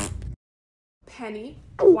 please? Penny,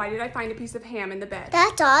 why did I find a piece of ham in the bed?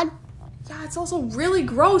 That's odd. Yeah, it's also really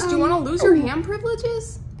gross. Do you want to lose your ham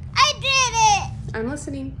privileges? I did it! I'm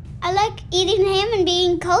listening. I like eating ham and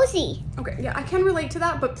being cozy. Okay, yeah, I can relate to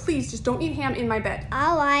that, but please just don't eat ham in my bed.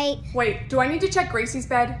 All right. Wait, do I need to check Gracie's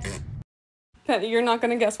bed? Penny, you're not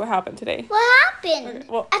gonna guess what happened today. What happened? Okay,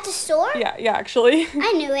 well, At the store? Yeah, actually.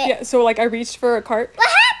 I knew it. Yeah, so like I reached for a cart. What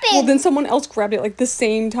happened? Well, then someone else grabbed it like the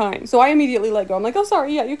same time. So I immediately let go. I'm like, oh,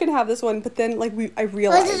 sorry, yeah, you can have this one. But then like I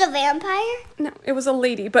realized. Was it a vampire? No, it was a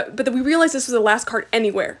lady. But then we realized this was the last cart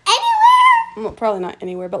anywhere. Anywhere? Well, probably not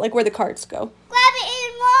anywhere, but like where the carts go. Grab it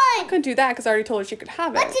and run. Couldn't do that because I already told her she could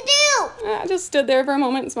have it. What to do? I just stood there for a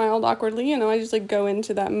moment and smiled awkwardly. You know, I just like go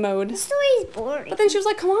into that mode. The story's boring. But then she was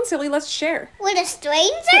like, come on, silly, let's share. With a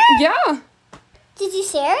stranger? Yeah. Did you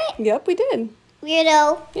share it? Yep, we did.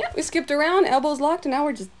 Weirdo. Yeah, we skipped around, elbows locked, and now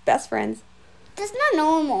we're just best friends. That's not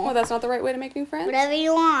normal. Oh, that's not the right way to make new friends? Whatever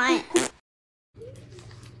you want.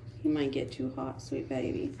 You might get too hot, sweet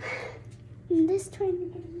baby. I'm just trying to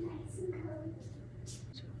get nice and cozy.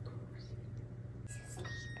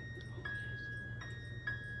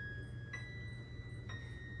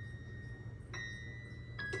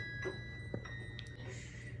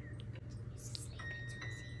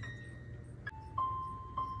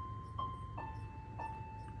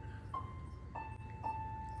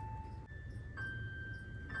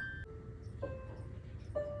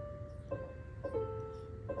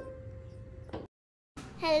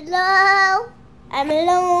 Hello, I'm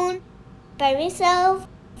alone, by myself,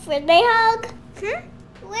 for my hug.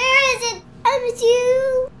 Where is it? I miss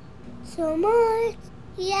you so much.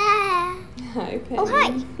 Yeah. Hi, Penny. Oh,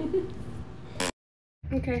 hi.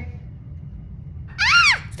 Okay.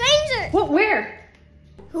 Ah! Stranger! What, where?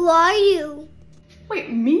 Who are you?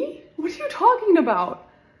 Wait, me? What are you talking about?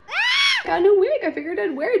 Ah! Got a new wig. I figured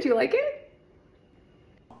I'd wear it. Do you like it?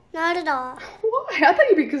 Not at all. Why? I thought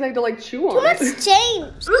you'd because I had to like chew on Too much it.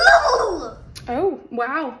 change. Oh,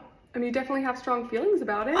 wow. I mean, you definitely have strong feelings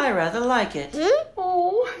about it. I rather like it.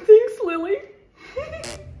 Oh, thanks, Lily.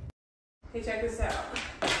 Hey, check this out.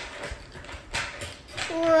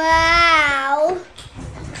 Wow.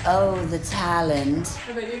 Oh, the talent.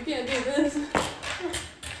 I bet you can't do this.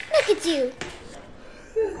 Look at you.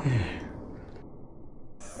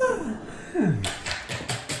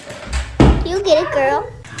 You get it, girl.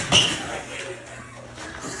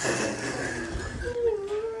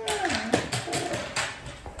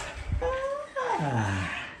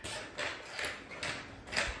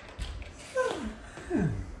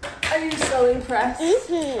 Are you so impressed?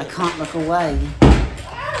 I can't look away.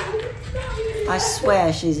 I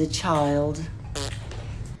swear she's a child.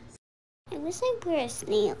 I wish I were a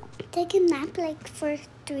snail. Take a nap like for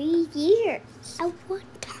 3 years at one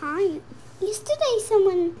time. Yesterday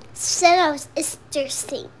someone said I was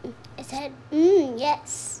interesting. I said,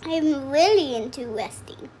 yes. I'm really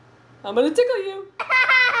interesting. I'm gonna tickle you.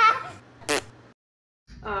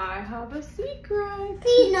 I have a secret.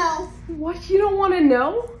 Please no. What, you don't want to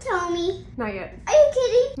know? Tell me. Not yet. Are you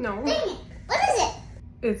kidding? No. Dang it. What is it?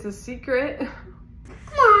 It's a secret.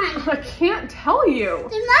 Come on. I can't tell you.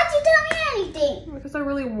 Then why'd you tell me anything? Because I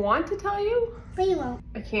really want to tell you. But you won't.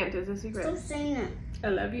 I can't, it's a Stop secret. saying that. I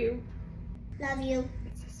love you. Love you.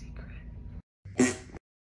 It's a secret.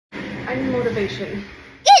 I need motivation.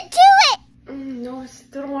 Get to it! No, I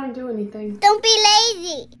still don't want to do anything. Don't be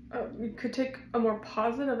lazy. We could take a more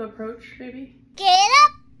positive approach, maybe. Get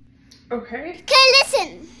up. Okay. Okay,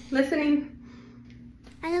 listen. Listening.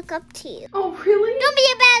 I look up to you. Oh, really? Don't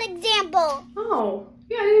be a bad example. Oh,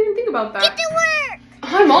 yeah, I didn't even think about that. Get to work.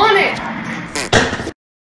 I'm on it.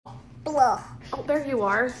 Blow. Oh, there you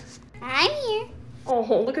are. I'm here.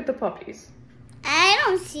 Oh, look at the puppies. I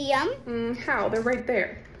don't see them. How? They're right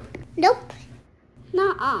there. Nope.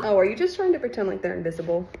 Nuh-uh. Oh, are you just trying to pretend like they're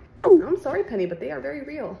invisible? I'm sorry, Penny, but they are very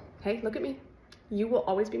real. Hey, look at me. You will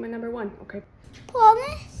always be my #1, okay?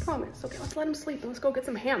 Promise? Promise. Okay, let's let him sleep and let's go get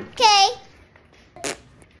some ham. Okay.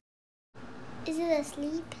 Is it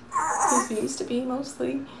asleep? He seems to be,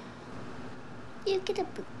 mostly. You get a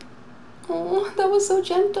boop. Oh, that was so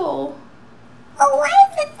gentle. Oh, why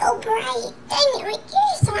is it so bright? Dang it, my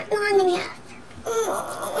ears aren't long enough.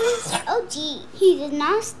 Oh, gee. He does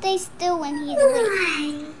not stay still when he's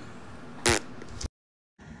awake.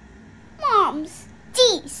 Moms,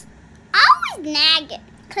 geez. Always nagging.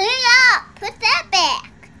 Clean it up. Put that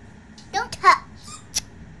back. Don't touch.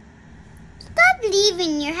 Stop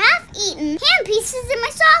leaving your half-eaten ham pieces in my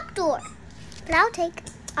sock drawer. But I'll take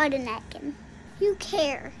all the nagging. You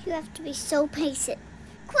care. You have to be so patient.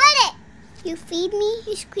 Quit it. You feed me,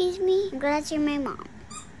 you squeeze me. I'm glad you're my mom.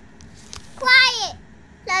 Quiet.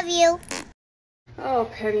 Love you. Oh,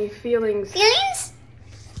 Penny, feelings. Feelings?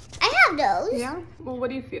 I have those. Yeah? Well, what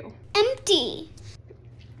do you feel? Empty.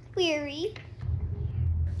 Weary. Oh,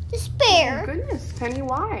 Despair. goodness, Penny,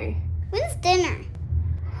 why? When's dinner?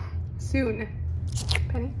 Soon.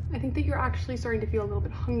 Penny, I think that you're actually starting to feel a little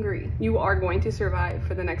bit hungry. You are going to survive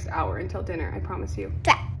for the next hour until dinner, I promise you.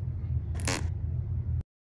 Dang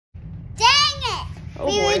it! Oh,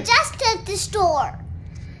 We boy. were just at the store.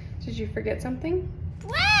 Did you forget something?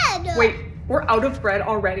 Bread! Wait, we're out of bread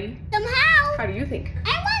already? Somehow. How do you think?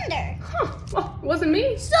 I wonder. Huh, well, it wasn't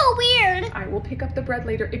me. So weird. I will pick up the bread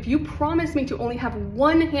later if you promise me to only have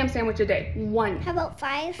 1 ham sandwich a day. 1. How about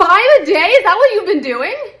 5? 5 a day? Is that what you've been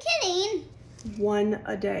doing? Kidding. 1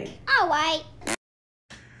 a day. All right.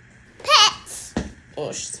 Pets.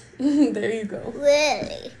 Oh, there you go.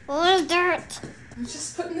 Really? What is dirt? I'm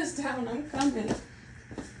just putting this down. I'm coming.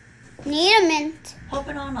 Need a mint.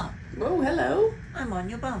 Hopping on up. Oh, hello. I'm on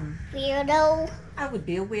your bum. Weirdo. I would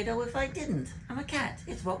be a weirdo if I didn't. I'm a cat.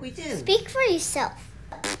 It's what we do. Speak for yourself.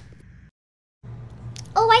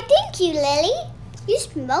 Oh, I thank you, Lily. You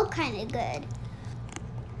smell kind of good.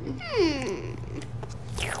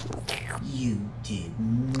 You did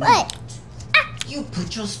not. What? You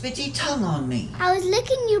put your spitty tongue on me. I was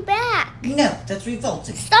licking you back. No, that's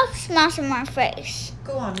revolting. Stop smashing my face.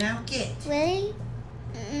 Go on now, get. Really?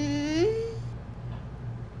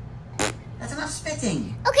 That's enough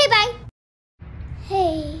spitting. Okay, bye.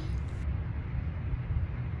 Hey.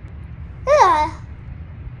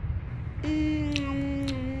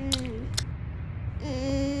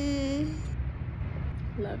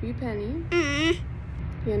 Love you, Penny.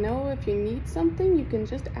 You know, if you need something, you can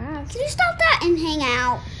just ask. Can you stop that and hang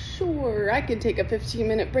out? Sure, I could take a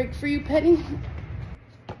 15-minute break for you, Penny.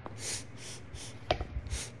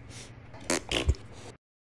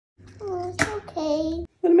 Oh, it's okay.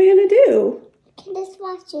 What am I gonna do? You can just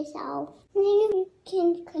wash yourself. Maybe you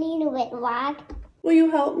can clean a wet rag. Will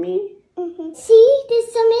you help me? See,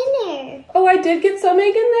 there's some in there. Oh, I did get some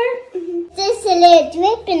egg in there? There's a little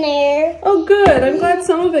drip in there. Oh, good. I'm glad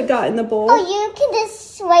some of it got in the bowl. Oh, you can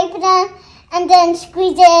just swipe it on and then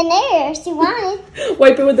squeeze it in there if you want it.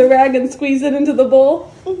 Wipe it with the rag and squeeze it into the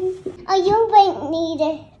bowl. Oh, you might need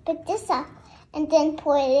to put this up and then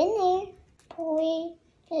pour it in there. Pour it.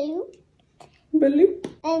 Bloop. Bloop.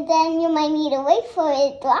 And then you might need to wait for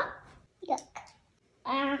it to drop. Look.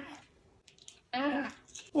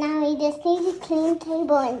 Now we just need a clean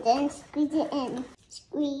table and then squeeze it in.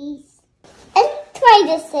 Squeeze. And try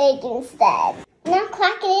this egg instead. Now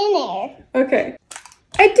crack it in there. Okay.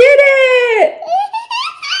 I did it!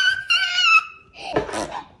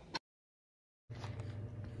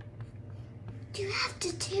 Do you have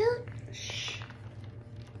to toot? Shh.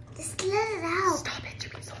 Just let it out. Stop it,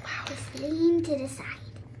 you're being so loud. Just lean to the side.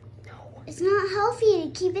 No. It's not healthy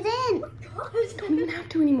to keep it in. You don't even have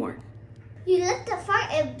to anymore. You let the fart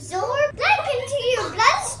absorb back into your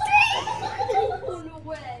bloodstream.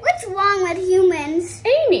 What's wrong with humans?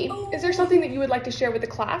 Amy, is there something that you would like to share with the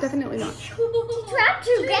class? Definitely not. Trapped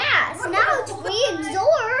your gas. Now it's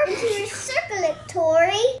reabsorbed into your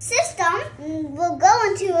circulatory system and will go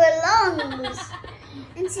into her lungs.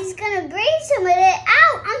 And she's gonna breathe some of it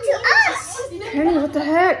out onto us. Penny, what the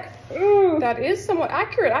heck? That is somewhat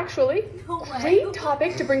accurate, actually. Great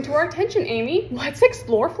topic to bring to our attention, Amy. Let's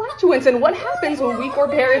explore flatulence and what happens when we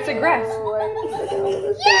forbear its egress. Yay!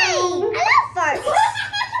 I love farts.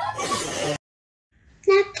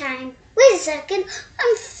 Nap time. Wait a second.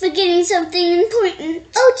 I'm forgetting something important.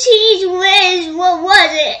 Oh, geez whiz, what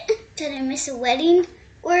was it? Did I miss a wedding?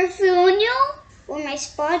 Or a funeral? Or my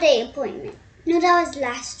spa day appointment? No, that was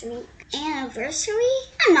last week. Anniversary?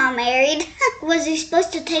 I'm not married. Was he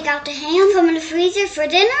supposed to take out the ham from the freezer for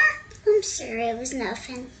dinner? I'm sorry, it was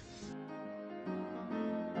nothing.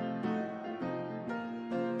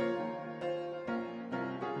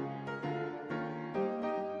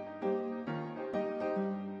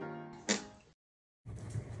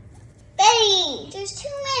 Betty, there's too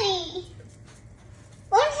many.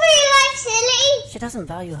 One for your life, silly. She doesn't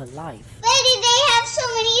value her life. Betty, they have so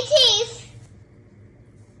many teeth.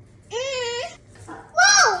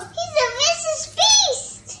 Whoa, he's a vicious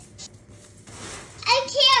beast. I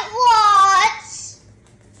can't watch.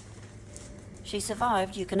 She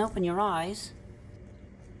survived. You can open your eyes.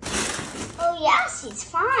 Oh, yes, he's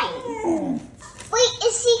fine. Wait,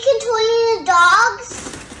 is he controlling the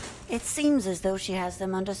dogs? It seems as though she has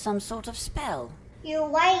them under some sort of spell. You're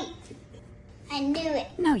right. I knew it.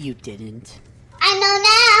 No, you didn't. I know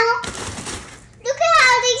now. Look at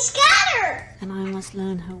how they scatter. And I must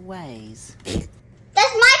learn her ways.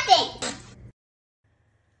 That's my thing.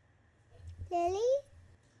 Lily?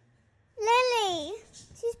 Lily,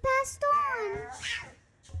 she's passed on.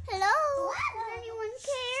 Hello? Does anyone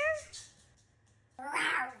care?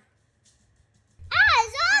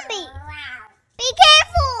 Zombie! Be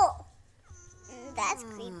careful! That's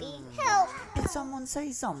creepy. Help! Did someone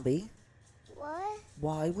say zombie? What?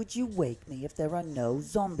 Why would you wake me if there are no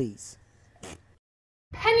zombies?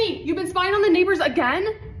 Penny, you've been spying on the neighbors again?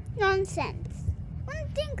 Nonsense.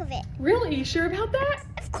 Wouldn't think of it. Really? You sure about that?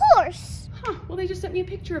 Of course. Huh, well they just sent me a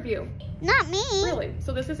picture of you. Not me. Really?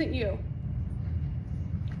 So this isn't you?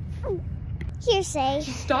 Hearsay.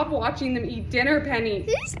 Stop watching them eat dinner, Penny.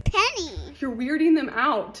 Who's Penny? You're weirding them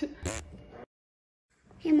out.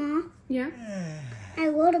 Hey, Ma. Yeah? I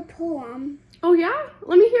wrote a poem. Oh yeah?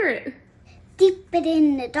 Let me hear it. Deep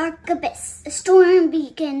within the dark abyss, a storm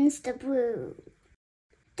begins to brew.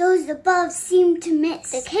 Those above seem to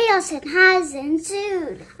miss the chaos that has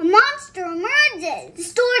ensued. A monster emerges,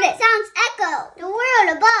 distorted sounds echo the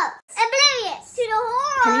world above, oblivious to the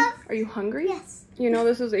horror Penny, of... are you hungry? Yes. You know,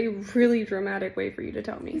 this is a really dramatic way for you to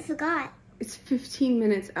tell You me. forgot. It's 15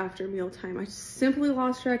 minutes after mealtime. I simply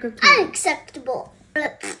lost track of time. Unacceptable.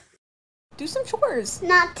 Do some chores.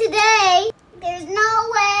 Not today. There's no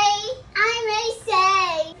way. I may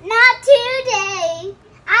say, not today.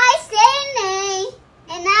 I say nay,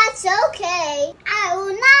 and that's okay. I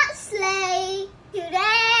will not slay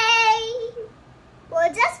today.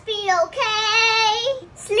 We'll just be okay.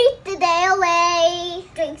 Sleep the day away.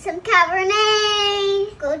 Drink some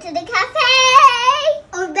Cabernet. Go to the cafe.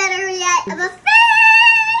 Or better yet, a buffet.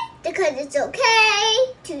 Because it's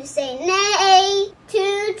okay to say nay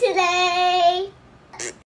to today.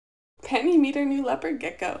 Penny, meet our new leopard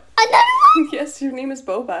gecko. Another one? Yes, your name is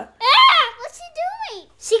Boba. What's she doing?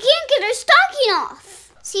 She can't get her stocking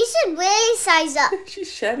off. She should really size up.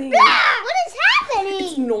 She's shedding. What is happening?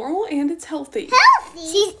 It's normal and it's healthy. Healthy?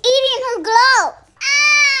 She's eating her glow.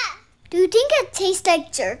 Do you think it tastes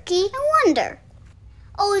like jerky? I wonder.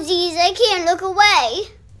 Oh, geez, I can't look away.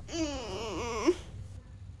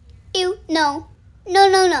 Ew, no. No,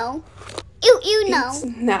 no, no. Ew, ew, no. It's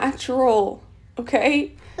natural,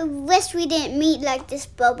 okay? I wish we didn't meet like this,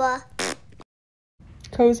 Bubba.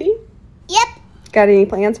 Cozy? Yep. Got any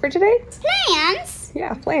plans for today? Plans?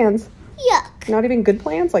 Yeah, plans. Yuck. Not even good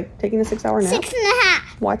plans, like taking a 6-hour nap?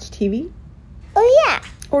 6.5. Watch TV? Oh, yeah.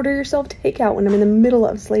 Order yourself takeout when I'm in the middle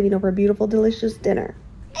of slaving over a beautiful, delicious dinner.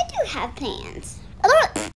 I do have plans.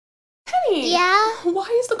 Penny! Yeah? Why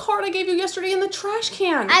is the card I gave you yesterday in the trash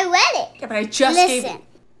can? I read it. Yeah, but I just gave Listen. it.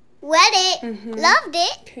 Read it. Loved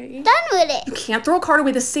it. Okay. Done with You it. can't throw a card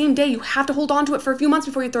away the same day. You have to hold on to it for a few months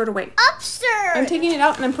before you throw it away. Absurd. I'm taking it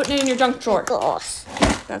out and I'm putting it in your junk drawer. Gosh.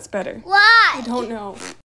 That's better. Why? I don't know.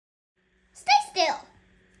 Stay still.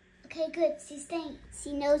 Okay, good. She's staying.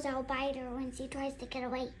 She knows I'll bite her when she tries to get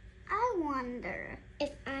away. I wonder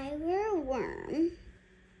if I were a worm.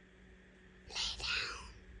 Lay down.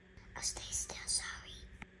 I'll stay still, sorry.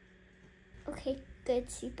 Okay, good.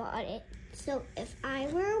 She bought it. So if I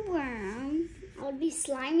were a worm, I would be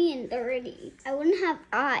slimy and dirty. I wouldn't have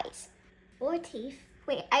eyes or teeth.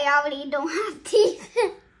 Wait, I already don't have teeth.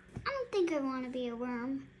 I don't think I want to be a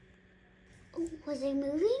worm. Oh, was I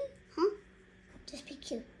moving? Huh? Just be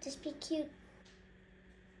cute. Just be cute.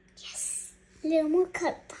 Yes. A little more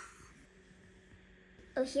cut.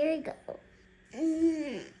 Oh, here we go.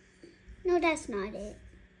 No, that's not it.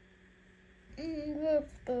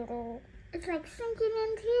 It's like sinking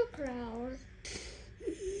into your clouds.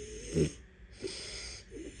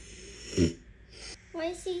 Why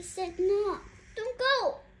is he sitting up? Don't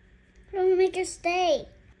go. I don't want to make her stay.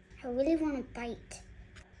 I really want to bite.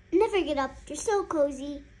 Never get up. You're so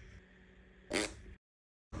cozy.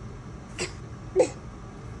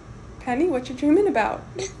 Penny, what you dreaming about?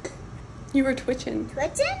 You were twitching.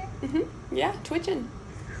 Twitching? Yeah, twitching.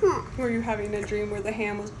 Huh. Were you having a dream where the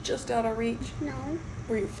ham was just out of reach? No.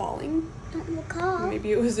 Were you falling? Don't recall.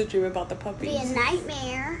 Maybe it was a dream about the Be puppies. a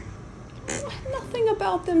nightmare. Nothing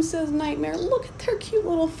about them says nightmare. Look at their cute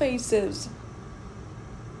little faces.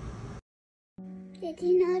 Did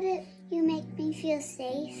you know that you make me feel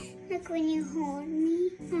safe? Like when you hold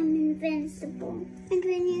me, I'm invincible. And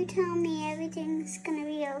when you tell me everything's gonna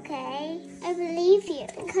be okay, I believe you.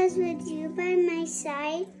 Because with you by my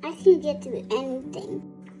side, I can get through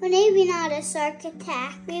anything. When maybe not a shark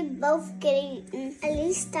attack, we both get eaten. At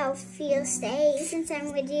least I'll feel safe since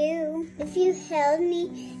I'm with you. If you held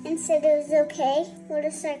me and said it was okay, would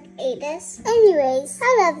a shark ate us? Anyways,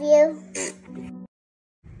 I love you.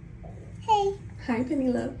 Hey. Hi, Penny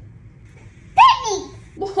Love. Penny!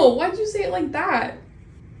 Whoa, why'd you say it like that?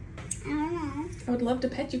 I don't know. I would love to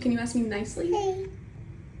pet you. Can you ask me nicely? Hey.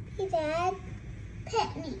 Hey, Dad.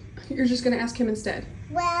 Pet me. You're just gonna ask him instead.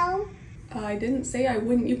 Well, I didn't say I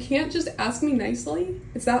wouldn't. You can't just ask me nicely.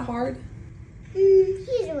 It's that hard.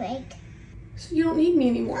 he's awake. So you don't need me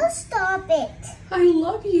anymore. Oh, stop it. I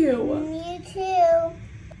love you. You too.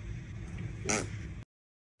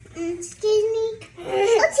 Excuse me?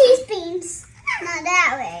 Oh, teaspoons. Not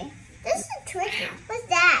that way. This is tricky. What's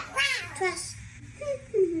that? Trust.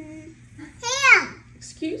 Ham.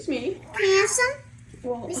 Excuse me. Handsome.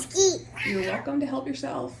 Well, Mesquite. you're welcome to help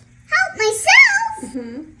yourself. Help myself.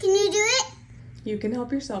 Mm-hmm. Can you do it? You can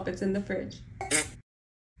help yourself. It's in the fridge.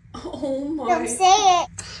 Oh my. Don't say it.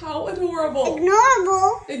 How adorable.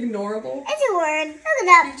 Ignorable. Ignorable. It's a word. Look it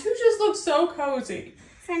You up. two just look so cozy.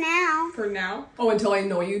 For now. For now? Oh, until I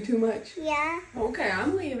annoy you too much. Yeah. Okay,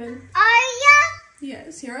 I'm leaving. Are ya?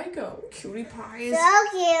 Yes, here I go. Cutie pies. So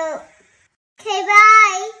cute. Okay,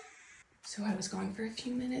 bye. So I was gone for a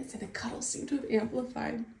few minutes and the cuddles seemed to have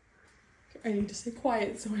amplified. I need to stay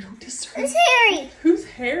quiet so I don't disturb. Who's Harry? Who's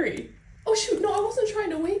Harry? Oh shoot, no, I wasn't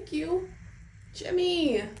trying to wake you.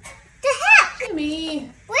 Jimmy. The heck? Jimmy.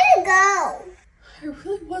 Way to go. I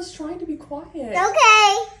really was trying to be quiet.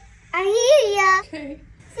 Okay. I hear ya. Okay.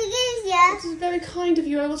 Forgive ya. This is very kind of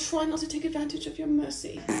you. I will try not to take advantage of your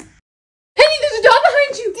mercy. Penny, there's a dog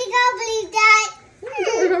behind you! Think I'll believe that? You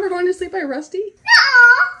don't remember going to sleep by Rusty?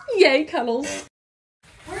 No. Yay, cuddles.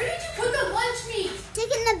 Where did you put the lunch meat? Take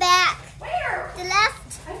it in the back. Where? The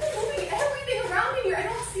left. I've been moving everything around in here. I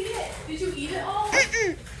don't see it. Did you eat it all?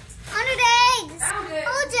 Under the eggs. Found it.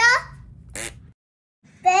 Hold ya.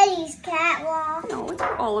 Betty's catwalk. No, it's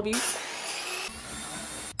for all of you.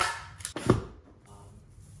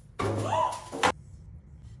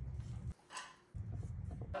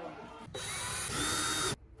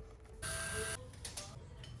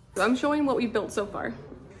 I'm showing what we built so far.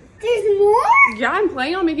 There's more? Yeah, I'm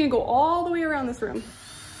planning on making it go all the way around this room.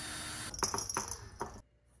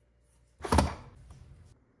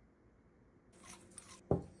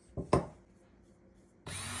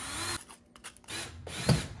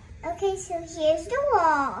 Okay, so here's the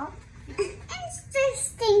wall.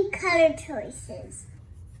 interesting color choices.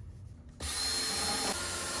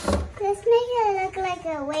 Let's make it look like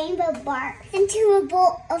a rainbow bar into a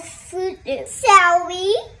bowl of fruit juice. Shall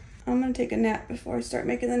we? I'm gonna take a nap before I start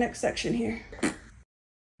making the next section here.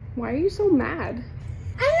 Why are you so mad?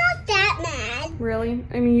 I'm not that mad. Really?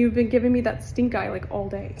 I mean, you've been giving me that stink eye like all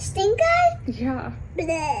day. Stink eye? Yeah.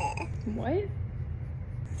 Bleh. What?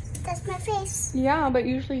 That's my face. Yeah, but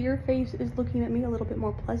usually your face is looking at me a little bit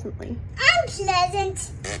more pleasantly. I'm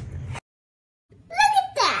pleasant. Look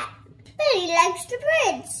at that. Betty likes the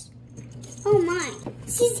bridge. Oh my.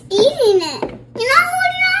 She's eating it. You're not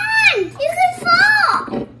holding on. You could fall.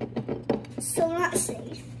 So not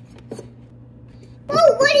safe.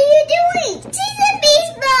 Oh, what are you doing? She's in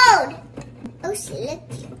beast mode. Oh, she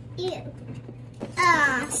loves you.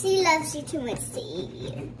 She loves you too much to eat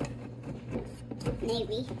you.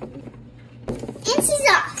 Maybe. And she's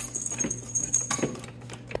off.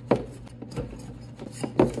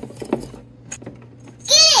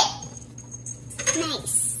 Get it!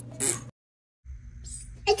 Nice.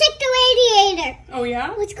 I took the radiator. Oh yeah?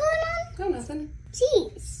 What's going on? Oh, nothing.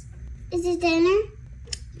 Jeez. Is it dinner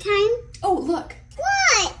time? Oh, look.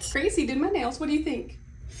 What? Gracie did my nails. What do you think?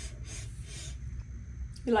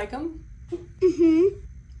 You like them? Mm-hmm.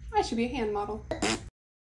 I should be a hand model.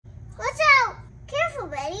 Watch out! Careful,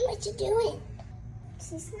 Betty. What you doing?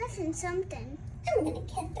 She's sniffing something. I'm gonna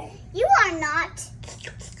get her. You are not.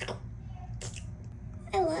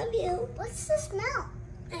 I love you. What's the smell?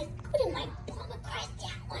 I put in my palm across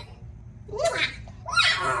that one.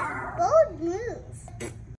 Bold move.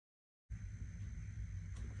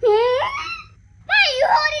 Why are you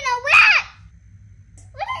holding a rat?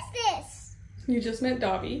 What is this? You just met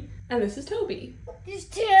Dobby, and this is Toby. There's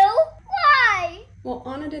two? Why? Well,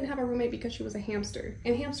 Anna didn't have a roommate because she was a hamster,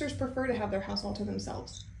 and hamsters prefer to have their house all to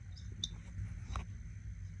themselves.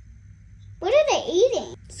 What are they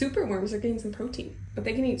eating? Superworms are getting some protein, but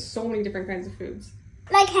they can eat so many different kinds of foods.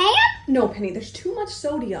 Like ham? No, Penny, there's too much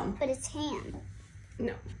sodium. But it's ham.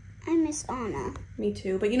 No, I miss Anna. me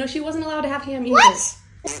too, but you know, she wasn't allowed to have ham either. What?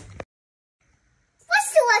 What's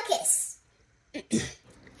the ruckus?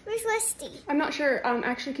 Where's Rusty? I'm not sure.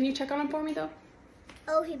 Actually, can you check on him for me, though?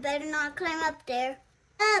 Oh, he better not climb up there.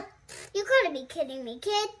 You gotta be kidding me,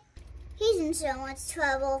 kid. He's in so much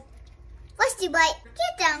trouble. Rusty Bite,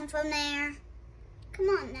 get down from there. Come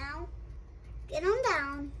on now. Get on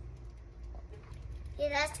down. Yeah,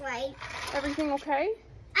 that's right. Everything okay?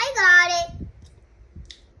 I got it.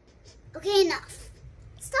 Okay, enough.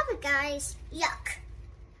 Stop it, guys. Yuck.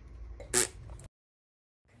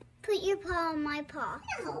 Put your paw on my paw.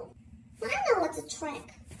 No. I know it's a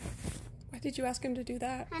trick. Why did you ask him to do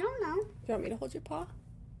that? I don't know. Do you want me to hold your paw?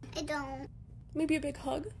 I don't. Maybe a big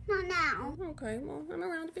hug? Not now. Okay, well, I'm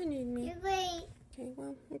around if you need me. You're great. Okay,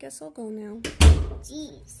 well, I guess I'll go now.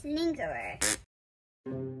 Jeez, lingerer.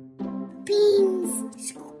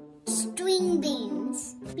 Beans. String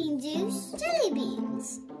beans. Bean juice. Jelly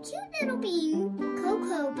beans. Cute little bean.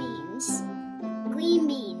 Cocoa beans. Green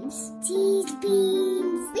beans. Cheese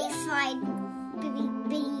beans. Refried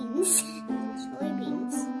beans.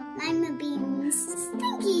 Soybeans. Lima beans.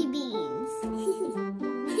 Stinky beans.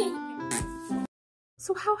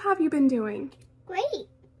 So how have you been doing? Great.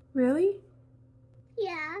 Really?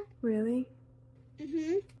 Yeah. Really?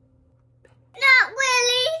 Mm-hmm. Not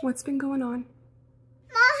really. What's been going on?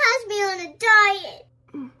 Mom has me on a diet.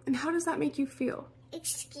 And how does that make you feel?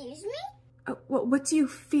 Excuse me? Well, what do you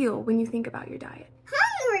feel when you think about your diet?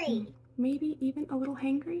 Hungry. Maybe even a little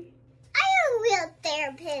hangry? I'm a real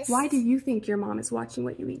therapist. Why do you think your mom is watching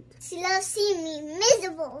what you eat? She loves seeing me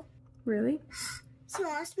miserable. Really? She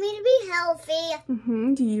wants me to be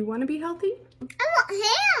healthy. Do you want to be healthy? I want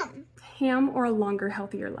ham. Ham or a longer,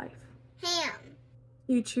 healthier life? Ham.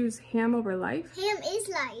 You choose ham over life? Ham is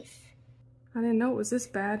life. I didn't know it was this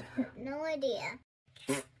bad. No idea.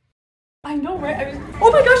 I know, right?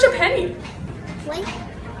 Oh my gosh, a penny! Wait.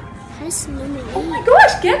 That's lemonade. Oh my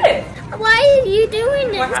gosh, get it! Why are you doing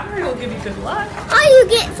this? Well, I heard it'll give you good luck. All you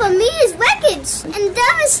get from me is wreckage and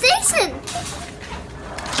devastation.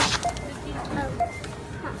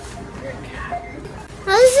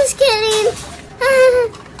 I was just kidding.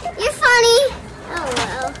 You're funny. Oh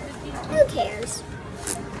well. Who cares?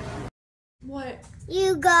 What?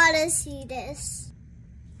 You gotta see this.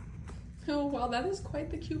 Oh wow, that is quite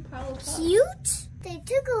the cute pile of puffs. Cute? They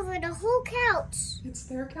took over the whole couch. It's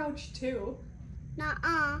their couch too.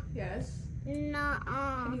 Nuh-uh. Yes.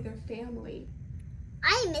 Nuh-uh. Penny, their family.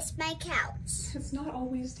 I miss my couch. It's not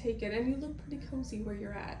always taken, and you look pretty cozy where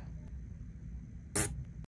you're at.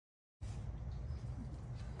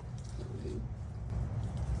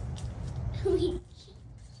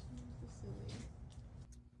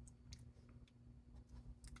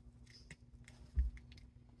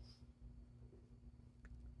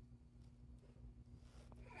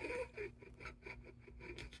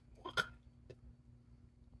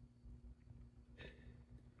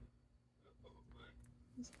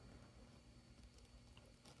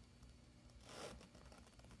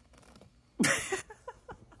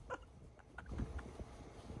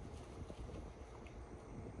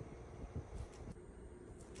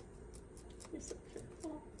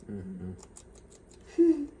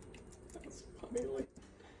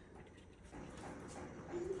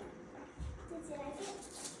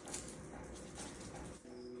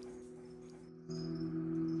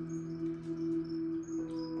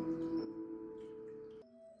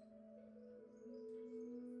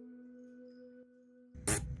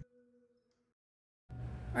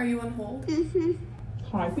 Are you on hold? Mm-hmm.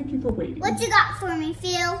 Hi, thank you for waiting. What you got for me,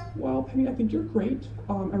 Phil? Well, Penny, I think you're great.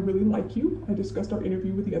 I really like you. I discussed our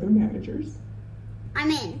interview with the other managers. I'm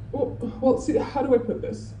in. Well, see, how do I put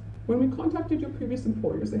this? When we contacted your previous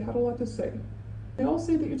employers, they had a lot to say. They all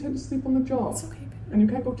say that you tend to sleep on the job. It's okay, baby. And you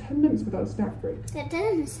can't go 10 minutes without a snack break. That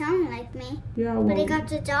doesn't sound like me. Yeah, well... But I got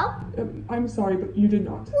the job? I'm sorry, but you did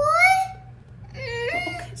not. What?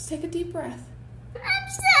 Okay, just take a deep breath. I'm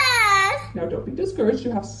sad. Now, don't be discouraged.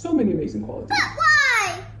 You have so many amazing qualities. But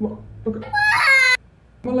why? Well, okay. Why?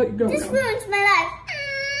 I'm gonna let you go This now. ruins my life.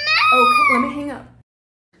 Okay, let me hang up.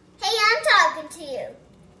 Hey, I'm talking to you.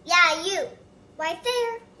 Yeah, you. Right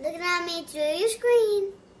there, looking at me through your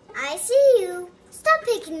screen. I see you. Stop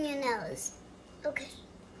picking your nose. Okay,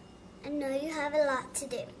 I know you have a lot to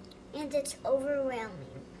do, and it's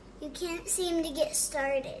overwhelming. You can't seem to get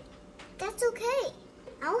started. That's okay.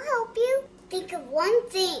 I'll help you. Think of one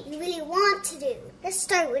thing you really want to do. Let's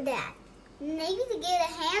start with that. Maybe to get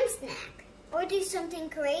a ham snack, or do something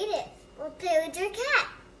creative, or play with your cat.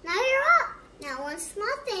 Now you're up. Now one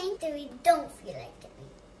small thing that we don't feel like doing.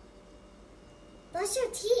 Brush your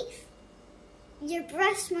teeth. Your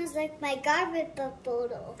brush smells like my garbage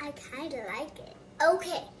bottle. I kinda like it.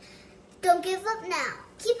 Okay, don't give up now.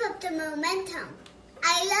 Keep up the momentum.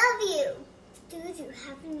 I love you. Dude, you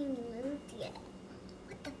haven't even moved yet.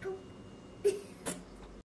 What the poop?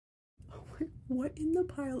 What in the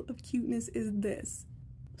pile of cuteness is this?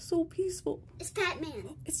 So peaceful. It's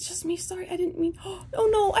Batman. It's just me, sorry, I didn't mean, oh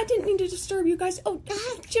no, I didn't mean to disturb you guys. Oh,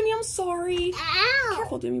 Jimmy, I'm sorry. Ow!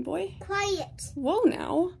 Careful, Jimmy boy. Quiet. Whoa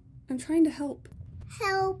now, I'm trying to help.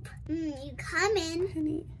 Help. You come in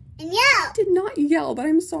Penny. and yell. Did not yell, but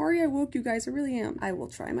I'm sorry I woke you guys, I really am. I will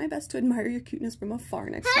try my best to admire your cuteness from afar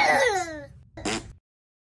next time.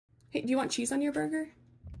 Hey, do you want cheese on your burger?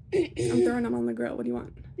 I'm throwing them on the grill, what do you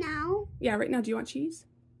want? No. Yeah, right now, do you want cheese?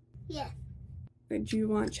 Yeah. Do you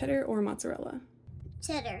want cheddar or mozzarella?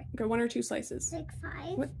 Cheddar. Okay, 1 or 2 slices. Like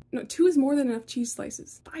 5. What? No, 2 is more than enough cheese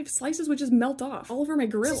slices. 5 slices would just melt off all over my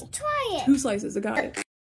grill. Just try it. 2 slices, I got it.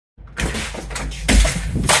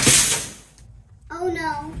 Oh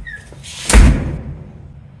no.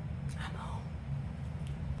 I'm home.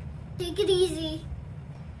 Take it easy.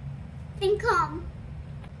 And calm.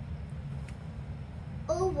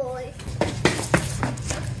 Oh boy.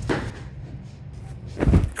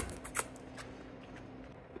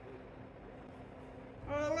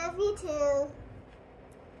 I love you too.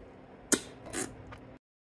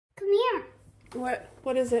 Come here.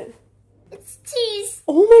 What is it? It's cheese.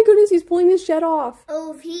 Oh my goodness, he's pulling his shed off.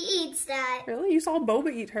 Oh, if he eats that. Really? You saw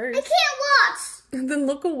Boba eat hers. I can't watch. And then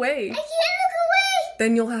look away. I can't look away.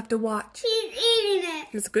 Then you'll have to watch. He's eating it.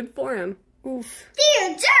 It's good for him. Oof. Dear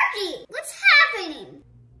jerky. What's happening?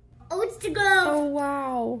 Oh, it's the glove. Oh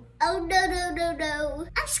wow. Oh, no.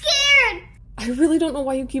 I'm scared. I really don't know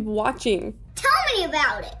why you keep watching. Tell me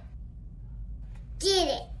about it. Get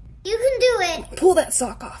it. You can do it. Pull that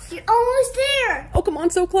sock off. You're almost there. Oh, come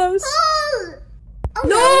on, so close. Oh. Oh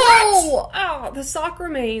No! what? Oh, the sock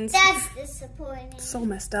remains. That's disappointing. So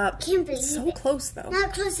messed up. Can't believe So it. close though.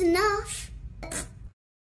 Not close enough.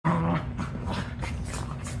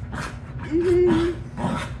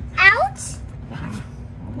 Ouch.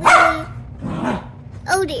 Really?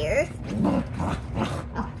 Oh dear.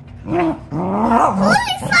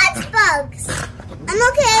 Holy fudge bugs. I'm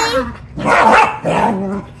okay.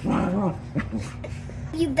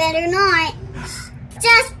 You better not.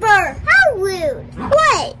 Jasper, how rude.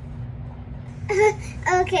 What?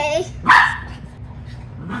 Okay.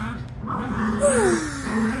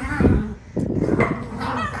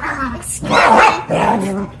 Excuse me.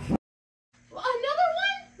 Another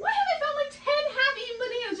one? Why have I found like 10 half-eaten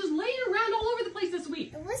bananas just laying around all over the place this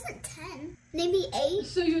week? It wasn't 10. Maybe 8.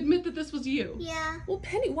 So you admit that this was you? Yeah. Well,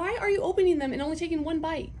 Penny, why are you opening them and only taking 1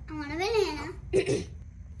 bite? I want a banana.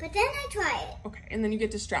 But then I try it. Okay, and then you get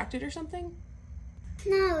distracted or something?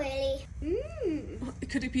 Not really.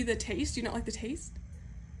 Could it be the taste? Do you not like the taste?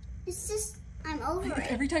 It's just, I'm over If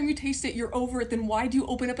it. every time you taste it, you're over it, then why do you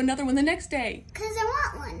open up another one the next day? Because I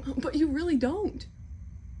want one. But you really don't.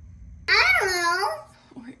 I don't know.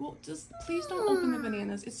 All right, well, just please don't open the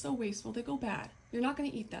bananas. It's so wasteful. They go bad. You're not going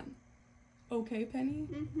to eat them. Okay, Penny?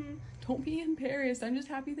 Don't be embarrassed. I'm just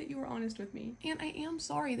happy that you were honest with me. And I am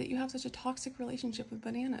sorry that you have such a toxic relationship with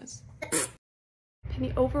bananas.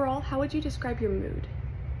 Penny, overall, how would you describe your mood?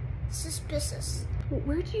 Suspicious. Well,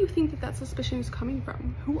 where do you think that suspicion is coming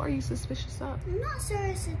from? Who are you suspicious of? I'm not sure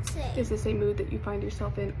I should say. Is this a mood that you find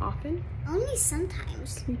yourself in often? Only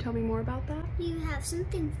sometimes. Can you tell me more about that? You have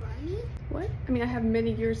something for me? What? I mean, I have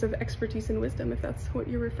many years of expertise and wisdom, if that's what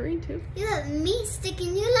you're referring to. You have meat stick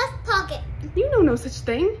in your left pocket. You know no such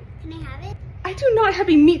thing. Can I have it? I do not have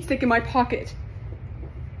a meat stick in my pocket.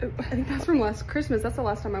 I think that's from last Christmas. That's the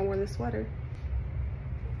last time I wore this sweater.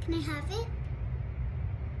 Can I have it?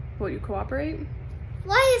 Will you cooperate?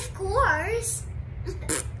 Why, of course.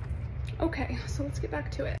 Okay, so let's get back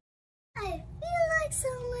to it. I feel like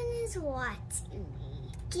someone is watching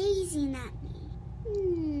me, gazing at me.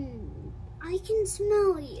 I can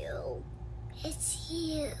smell you. It's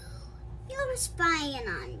you. You're spying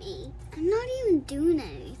on me. I'm not even doing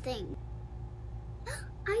anything.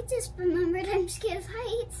 I just remembered I'm scared of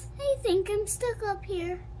heights. I think I'm stuck up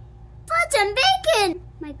here. Fudge and bacon!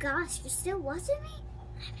 My gosh, you're still watching me?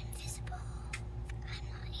 I'm invisible. I'm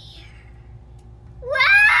not here.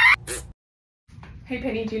 What? Hey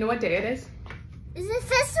Penny, do you know what day it is? Is it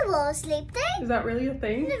festival of sleep day? Is that really a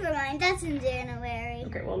thing? Never mind, that's in January.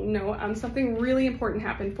 Okay, well no, something really important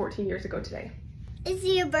happened 14 years ago today. Is it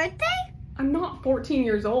your birthday? I'm not 14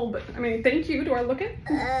 years old, but I mean, thank you. Do I look it?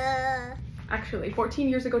 Actually, 14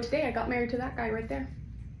 years ago today, I got married to that guy right there.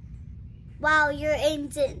 Wow, you're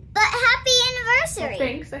ancient. But happy anniversary. Well,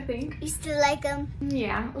 thanks, I think. You still like him?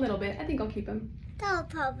 Yeah, a little bit. I think I'll keep him. That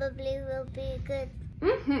probably will be good.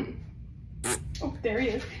 Oh, there he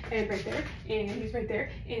is. And right there. And he's right there.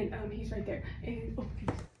 And he's right there. And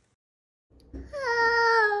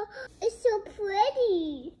Oh, it's so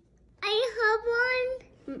pretty. I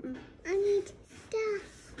have one. I need that.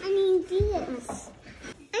 I need this.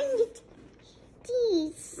 I need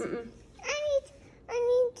these. I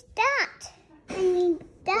need that. I need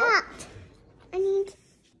that. I need.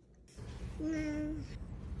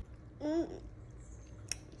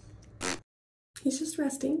 he's just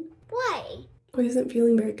resting. Why? Oh, he isn't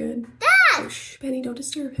feeling very good. Dad! Oh, shh, Penny, don't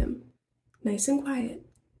disturb him. Nice and quiet.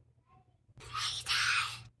 Hey,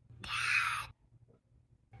 Dad.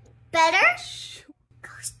 Better? Shh.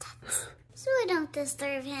 Ghost dance. So I don't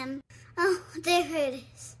disturb him. Oh, there it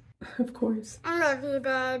is. Of course. I love you,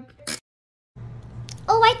 Dad.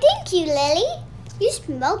 Oh, I thank you, Lily. You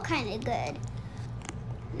smell kind of good.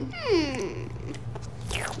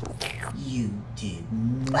 You did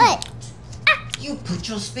not. What? You put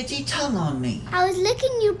your spitty tongue on me. I was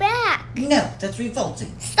licking you back. No, that's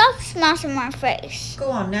revolting. Stop smashing my face. Go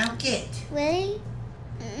on now, get. Really?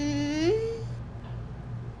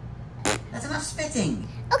 That's enough spitting.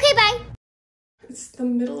 Okay, bye. It's the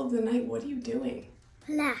middle of the night. What are you doing?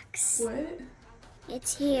 Relax. What?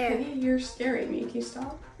 It's here. Penny, you're scaring me. Can you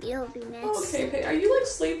stop? You'll be missed. Oh, okay, Penny. Are you like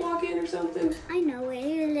sleepwalking or something? I know where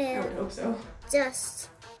you I live. would hope so. Just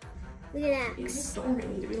Is relax. this door gonna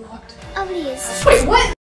need to be locked? Oh, please. Wait,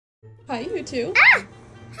 what? Hi, you two. Ah!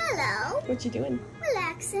 Hello. What you doing?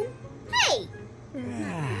 Relaxing. Hey.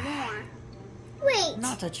 More. Wait.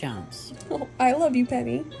 Not a chance. Oh, I love you,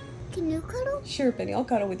 Penny. Can you cuddle? Sure, Penny. I'll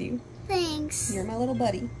cuddle with you. Thanks. You're my little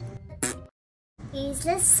buddy. Please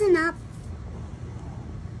listen up.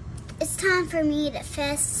 It's time for me to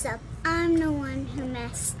fess up. I'm the one who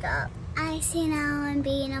messed up. I see now I'm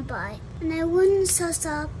being a butt, and I wouldn't suss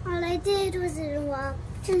up. All I did was interrupt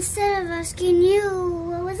instead of asking you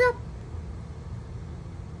what was up.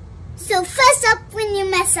 So fess up when you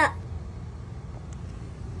mess up.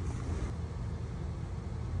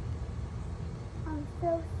 I'm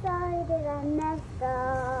so sorry that I messed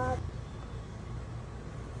up.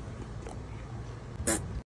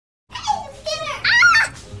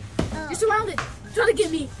 You're surrounded. Try to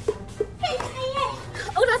get me.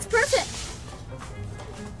 Oh, that's perfect.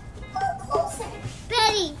 Closer.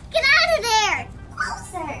 Betty, get out of there.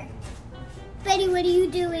 Closer. Betty, what are you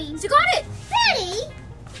doing? You got it. Betty?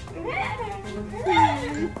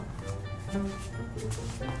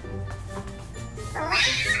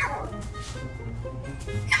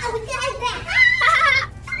 Oh, we got that.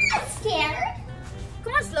 I'm scared.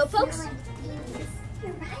 Come on, slow folks.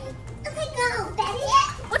 You're right. Okay, go, Betty.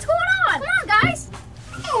 What's going on? Come on, guys.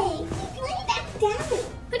 Hey, keep laying back down.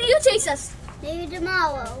 Penny, you chase us. Maybe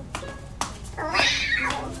tomorrow.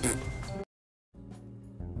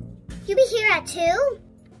 You be here at 2?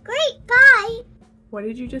 Great, bye. What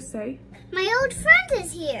did you just say? My old friend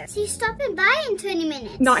is here. She's stopping by in 20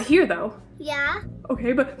 minutes. Not here, though. Yeah?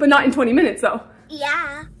 Okay, but not in 20 minutes, though.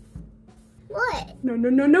 Yeah. What? No.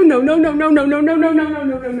 What?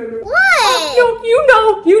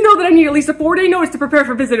 Oh, you know that I need at least a 4-day notice to prepare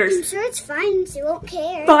for visitors. I'm sure it's fine. She won't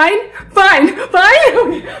care. Fine.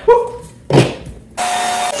 Okay.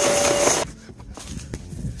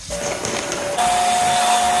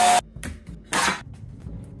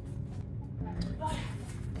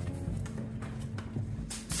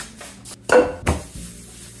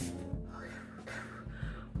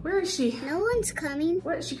 Pen's coming.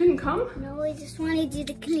 What? She couldn't come? No, I just wanted you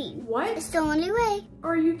to clean. What? It's the only way.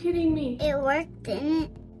 Are you kidding me? It worked,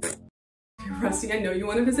 didn't it? Rusty, I know you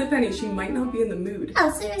want to visit Penny. She might not be in the mood.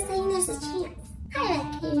 Oh, so you're saying there's a chance? I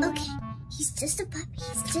like him. Okay, he's just a puppy.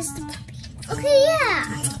 He's just a puppy. Okay, yeah.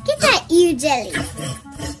 Get that ear jelly.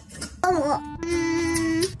 Oh,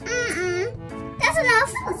 that's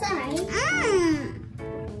enough. Oh, sorry.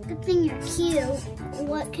 Good thing you're cute.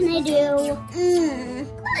 What can I do?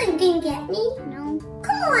 Come on, can you get me? No.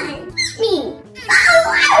 Come on, me. Oh,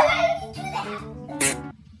 why would you do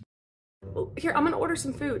that? Well, here, I'm gonna order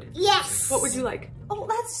some food. Yes. What would you like? Oh,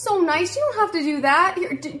 that's so nice. You don't have to do that.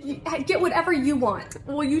 Here, get whatever you want.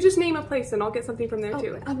 Well, you just name a place and I'll get something from there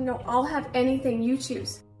too. No, I'll have anything you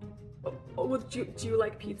choose. Oh, do you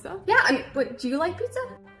like pizza? Yeah, I mean, but do you like pizza?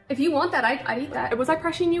 If you want that, I'd eat that. Was I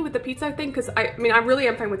pressuring you with the pizza thing? Because I mean, I really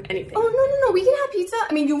am fine with anything. Oh, no, we can have pizza.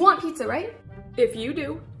 I mean, you want pizza, right? If you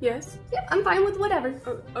do, yes. Yep, I'm fine with whatever.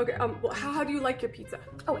 Oh, okay, well, how do you like your pizza?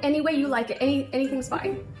 Oh, any way you like it. Anything's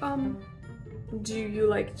fine. Do you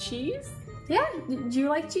like cheese? Yeah, do you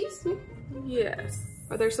like cheese? Yes.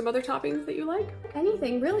 Are there some other toppings that you like?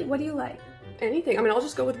 Anything, really? What do you like? Anything. I mean, I'll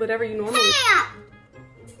just go with whatever you normally... Ham!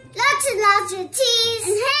 Lots and lots of cheese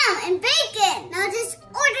and ham and bacon. Now just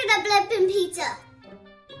order the blippin' pizza.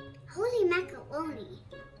 Holy macaroni.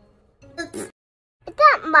 Is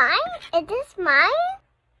that mine? Is this mine?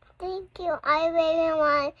 Thank you. I really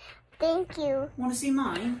want. Thank you. Want to see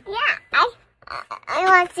mine? Yeah, I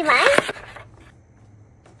want to see mine.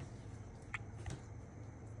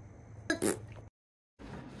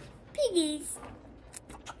 Piggies.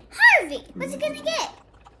 Harvey, what's he gonna get?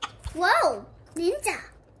 Whoa, ninja.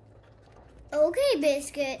 Okay,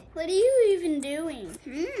 Biscuit, what are you even doing?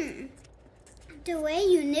 The way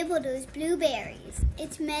you nibble those blueberries,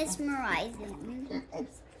 it's mesmerizing.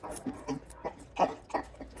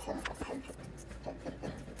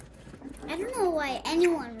 I don't know why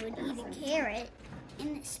anyone would eat a carrot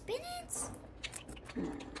and the spinach.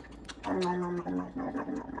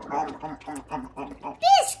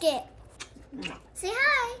 Biscuit! Say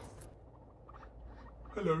hi.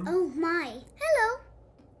 Hello. Oh my. Hello.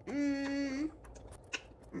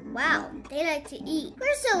 Wow, they like to eat.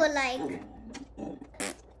 We're so alike.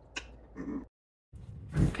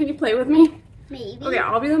 Can you play with me? Maybe. Okay,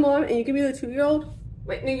 I'll be the mom and you can be the 2-year-old.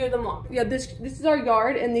 Wait, no, you're the mom. Yeah, this is our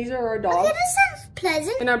yard and these are our dogs. Okay, this sounds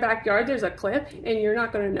pleasant. In our backyard, there's a cliff and you're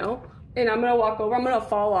not gonna know. And I'm gonna walk over, I'm gonna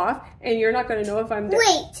fall off, and you're not gonna know if I'm dead.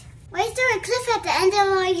 Wait, why is there a cliff at the end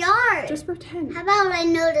of our yard? Just pretend. How about I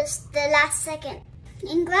notice the last second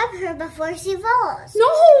and grab her before she falls?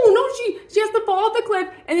 No, she has to fall off the cliff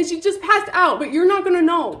and then she just passed out, but you're not gonna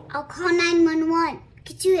know. I'll call 911.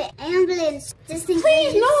 Get you an ambulance just in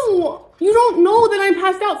Please, case. no! You don't know that I'm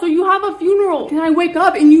passed out, so you have a funeral. And I wake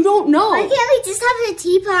up and you don't know. Why can't we just have a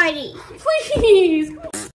tea party? Please!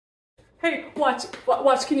 Hey, watch,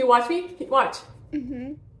 can you watch me? Watch.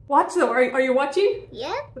 Watch though, are you watching?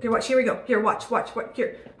 Yeah. Okay, watch, here we go. Here, watch,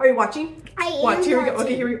 here. Are you watching? I am Watch, here we go. watching.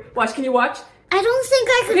 Okay, here we go. Watch, can you watch? I don't think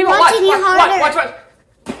I could Okay, watch any harder.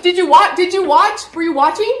 Watch. Did you watch? Were you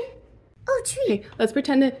watching? Oh, treat. Okay, let's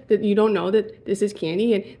pretend that you don't know that this is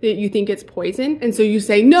candy and that you think it's poison. And so you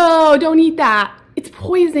say, no, don't eat that. It's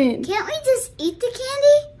poison. Can't we just eat the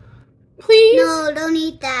candy? Please? No, don't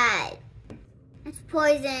eat that. It's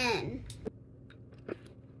poison.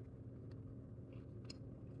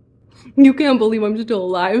 You can't believe I'm still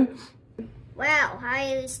alive. Wow, how are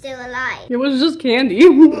you still alive? It was just candy.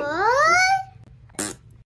 What?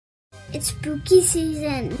 It's spooky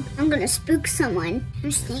season. I'm gonna spook someone.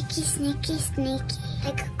 I'm sneaky, sneaky, sneaky.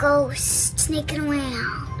 Like a ghost sneaking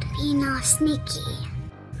around. Being all sneaky.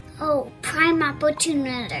 Oh, prime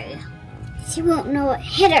opportunity. She won't know what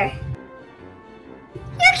hit her.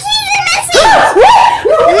 Your keys are missing!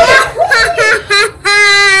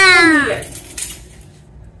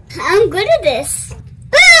 I'm good at this.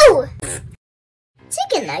 Boo!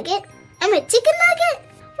 Chicken nugget? I'm a chicken nugget?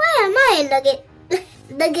 Why am I a nugget?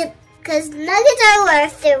 Nugget, because nuggets are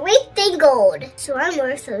worth their weight in gold. So I'm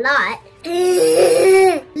worth a lot.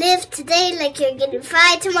 Live today like you're getting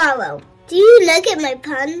fried tomorrow. Do you look at my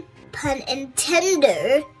pun? Pun and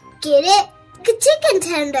tender. Get it? Good chicken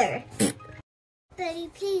tender. Betty,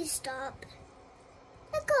 please stop.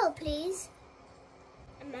 Let go, please.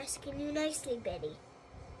 I'm asking you nicely, Betty.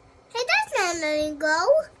 Hey, that's not letting go.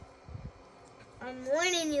 I'm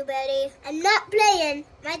warning you, Betty. I'm not playing.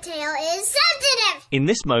 My tail is sensitive. In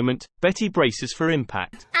this moment, Betty braces for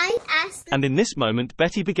impact. I asked And in this moment,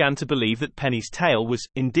 Betty began to believe that Penny's tail was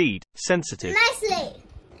indeed sensitive. nicely.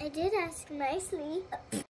 I did ask nicely.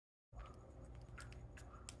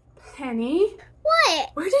 Penny, What?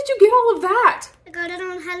 Where did you get all of that? I got it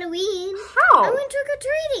on Halloween. How? I went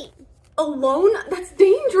trick-or-treating. Alone? That's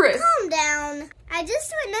dangerous. Calm down. I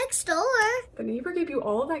just went next door. The neighbor gave you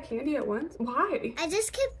all of that candy at once? Why? I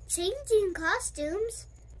just kept changing costumes.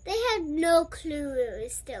 They had no clue it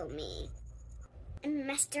was still me. I'm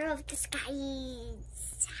master of disguise.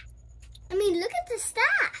 I mean, look at the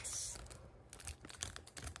stash.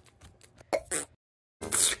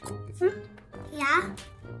 Yeah?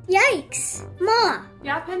 Yikes. Ma,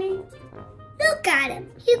 Yeah, Penny? look at him.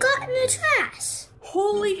 He got in the trash.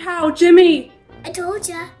 Holy cow, Jimmy! I told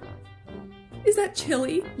ya. Is that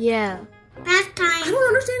chili? Yeah. Bath I time. don't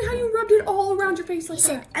understand how you rubbed it all around your face like He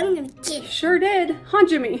said, that. I'm gonna get it. Sure did. Huh,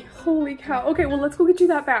 Jimmy? Holy cow. Okay, well, let's go get you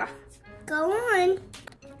that bath. Go on.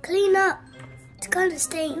 Clean up. It's gonna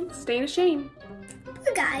stain. Stay in a shame.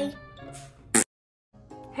 Poor guy.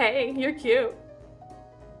 Hey, you're cute.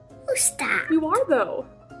 Oh, stop. You are, though.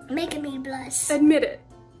 Making me blush. Admit it.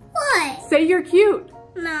 What? Say you're cute.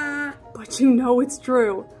 Nah. But you know it's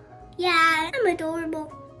true. Yeah, I'm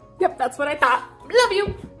adorable. Yep, that's what I thought. Love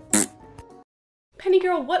you. Penny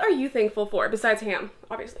girl, what are you thankful for besides ham,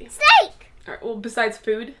 obviously? Steak! All right, well, besides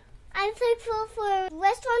food? I'm thankful for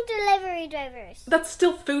restaurant delivery drivers. That's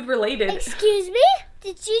still food related. Excuse me?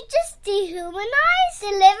 Did you just dehumanize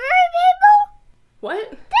delivery people?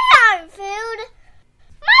 What? They aren't food.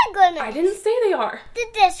 My goodness. I didn't say they are. The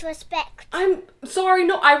disrespect. I'm sorry,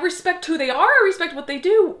 no, I respect who they are, I respect what they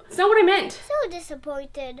do. It's not what I meant. So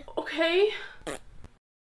disappointed. Okay.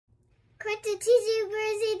 Quite a cheesy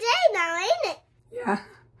busy day now, ain't it? Yeah.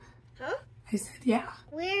 Huh? I said yeah.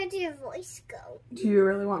 Where'd your voice go? Do you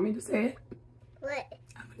really want me to say it? What?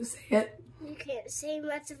 I'm gonna say it. You can't say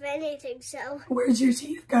much of anything, so. Where'd your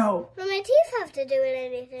teeth go? What do my teeth have to do with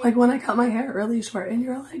anything? Like when I cut my hair really short and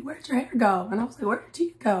you're like, where'd your hair go? And I was like, where'd your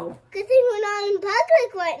teeth go? Good thing we're not in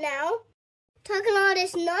public right now. Talking all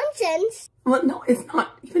this nonsense. Well, no, it's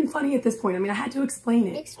not even funny at this point. I mean, I had to explain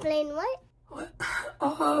it. Explain what?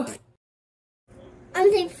 What?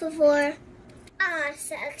 I'm thankful for.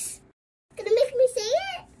 Sucks. Gonna make me say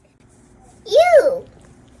it? You!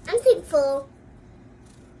 I'm thankful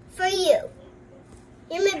for you.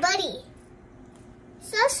 You're my buddy.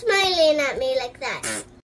 Stop smiling at me like that.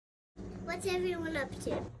 What's everyone up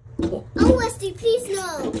to? Oh, Westy, please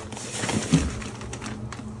no.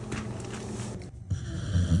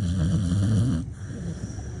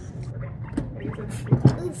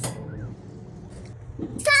 Oof.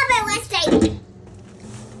 Stop it, Westy!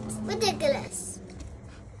 Ridiculous.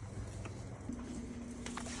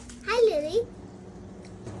 Hi, Lily.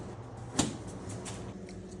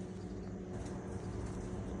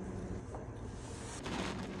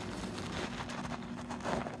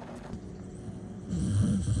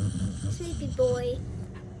 Sleepy boy.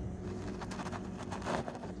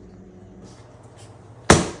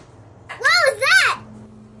 What was that?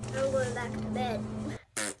 I'm going back to bed.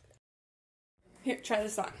 Here, try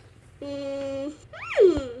this on. Up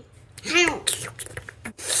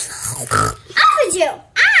with you!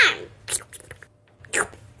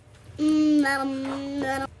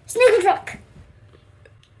 Sneaky truck.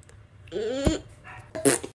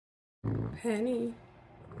 Penny.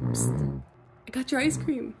 Psst. I got your ice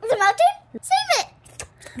cream. Is it melting? Save it.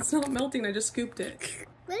 It's not melting, I just scooped it.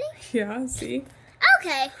 Really? Yeah, see?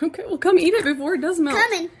 Okay. Okay, well come eat it before it does melt.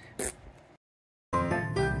 Coming.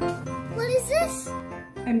 What is this?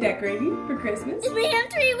 I'm decorating for Christmas. Is my ham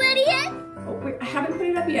tree ready yet? Oh, wait, I haven't put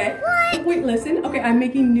it up yet. What? Wait, listen. Okay, I'm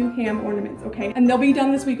making new ham ornaments, okay? And they'll be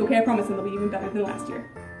done this week, okay? I promise, and they'll be even better than last year.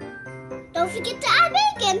 Don't forget to add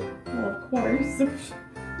bacon. Well, of course. You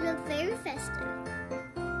look very festive.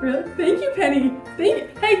 Really? Thank you, Penny. Thank you.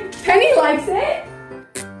 Hey, Penny likes it.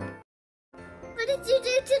 What did you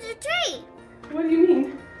do to the tree? What do you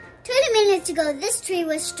mean? 20 minutes ago, this tree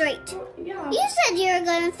was straight. Yeah. You said you were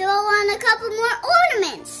going to throw on a couple more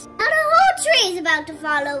ornaments. Now the whole tree is about to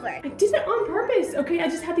fall over. I did it on purpose, okay? I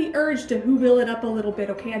just had the urge to whoville it up a little bit,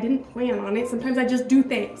 okay? I didn't plan on it. Sometimes I just do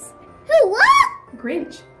things. Who, what?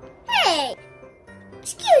 Grinch. Hey,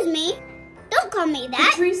 excuse me. Don't call me The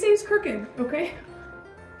that. tree stays crooked, okay?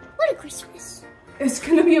 What a Christmas. It's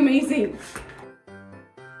gonna be amazing.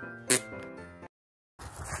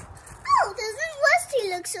 Oh, doesn't Westy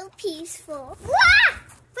look so peaceful? Wah!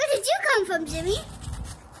 Where did you come from, Jimmy?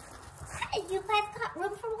 You guys got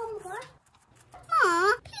room for one more?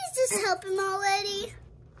 Aw, please just help him already.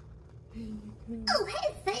 Oh,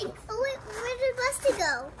 hey, thanks. Oh, wait, where did Westy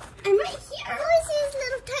go? I'm right here. Oh, I see his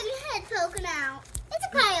little tiny head poking out. It's a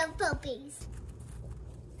pile of puppies.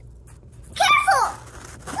 Careful!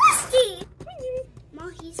 Westy! Ma,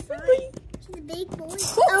 he's fine. He's a big boy.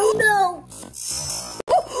 Oh, no!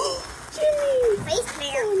 Jimmy!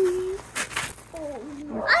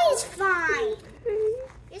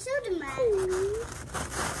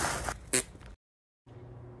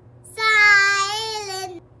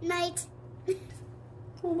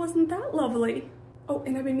 wasn't that lovely? Oh,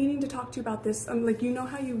 and I've been meaning to talk to you about this. Like, you know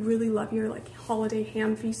how you really love your, like, holiday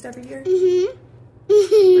ham feast every year?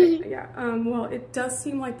 Right, yeah, well, it does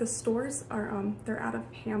seem like the stores are, they're out of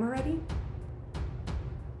ham already.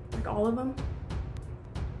 Like, all of them.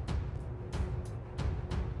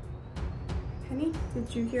 Penny,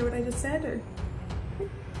 did you hear what I just said, or?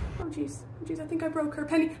 Oh, jeez, I think I broke her.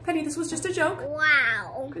 Penny, this was just a joke.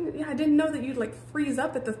 Wow. Yeah, I didn't know that you'd, like, freeze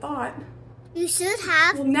up at the thought. You should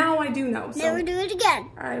have. Well, now I do know, so. Never do it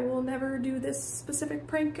again. I will never do this specific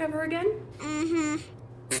prank ever again. Oh,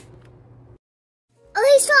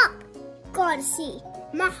 hey, stop. Gotta see.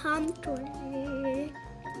 My ham tree.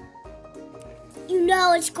 You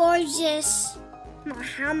know it's gorgeous. My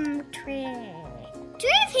ham tree.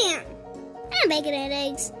 Tree of ham. And bacon and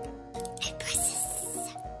eggs. And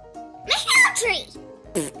princess. My ham tree.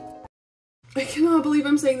 I cannot believe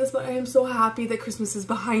I'm saying this, but I am so happy that Christmas is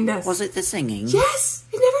behind us. Was it the singing? Yes!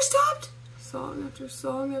 It never stopped! Song after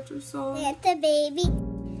song after song. Santa baby,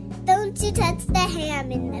 don't you touch the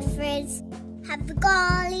ham in the fridge. Have a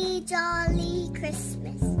golly jolly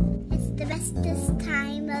Christmas. It's the bestest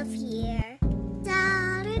time of year.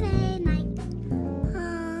 Saturday night,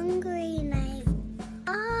 hungry night.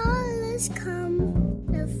 All is come,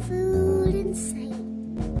 no food in sight.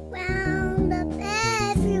 Round up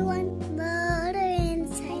everyone, butter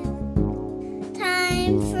inside.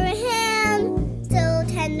 Time for ham, so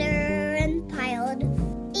tender and piled.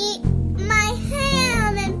 Eat my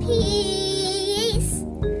ham in peace.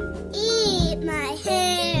 Eat my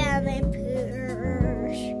ham in peace.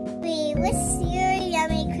 We wish you a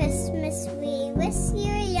yummy Christmas. We wish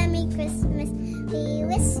you a yummy Christmas. We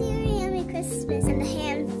wish you a yummy Christmas and a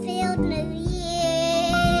ham-filled New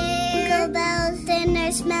Year. Jingle bells,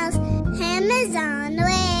 dinner smells. Ham is on the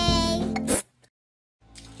way.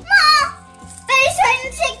 Mom! Betty's trying to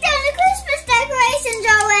take down the Christmas decorations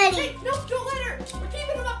already. Hey, no, don't let her. We're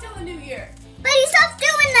keeping them up till the new year. Betty, stop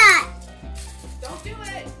doing that. Don't do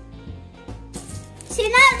it.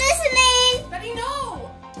 She's not listening. Betty,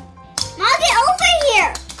 no. Mom, get over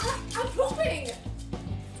here. I'm pooping.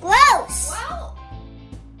 Gross. Well,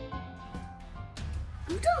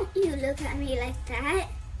 Don't you look at me like that.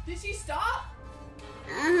 did she stop?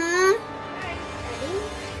 Uh-huh.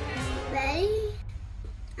 Ready?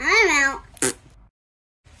 I'm out.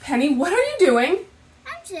 Penny, what are you doing?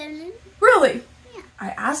 I'm chilling. Really? Yeah. I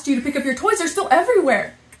asked you to pick up your toys. They're still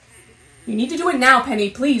everywhere. You need to do it now, Penny,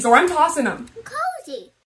 please, or I'm tossing them. I'm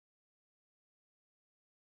cozy.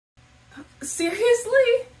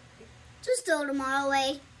 Seriously? Just throw them all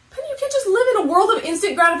away. Penny, you can't just live in a world of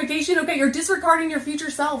instant gratification, okay? You're disregarding your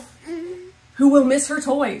future self. Who will miss her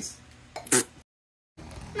toys?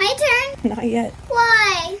 My turn? Not yet.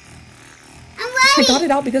 Why? I'm I ready. got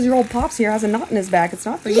it out because your old Pops here has a knot in his back. It's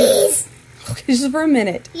not for you. Please. Okay, just for a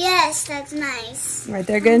minute. Yes, that's nice. Right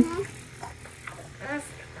there, good?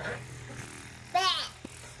 Bah.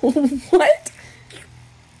 What?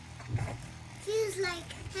 Feels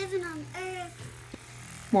like heaven on earth.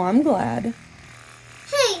 Well, I'm glad.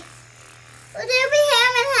 Hey, will there be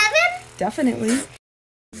ham in heaven? Definitely.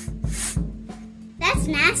 That's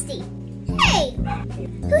nasty. Hey,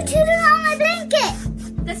 who tooted on my blanket?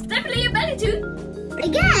 That's definitely your belly tooth.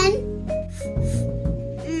 Again?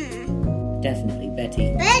 Definitely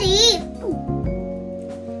Betty. Betty!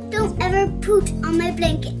 Don't ever poot on my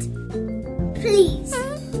blanket. Please.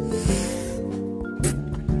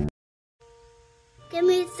 Give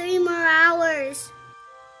me 3 more hours.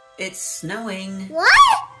 It's snowing. What?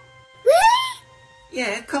 Really?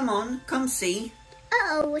 Yeah, come on, come see.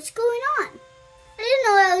 Uh-oh, what's going on? I didn't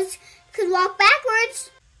know I could walk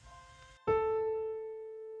backwards.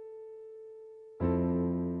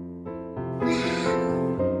 Wow.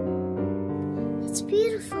 It's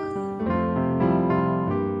beautiful.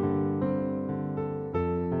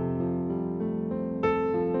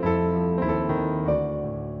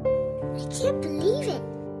 I can't believe it.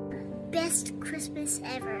 Best Christmas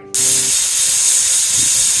ever.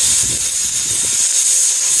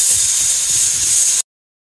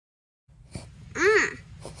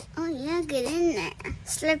 Oh yeah, get in there.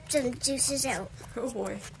 Slip some juices out. Oh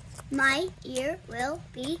boy. My ear will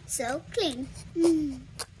be so clean.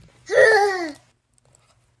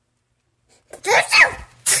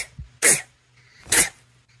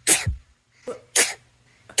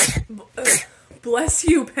 Bless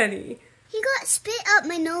you, Penny. He got spit up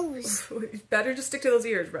my nose. Better just stick to those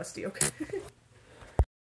ears, Rusty, okay?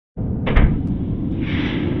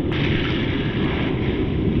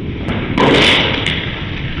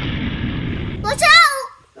 Watch out!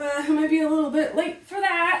 I might be a little bit late for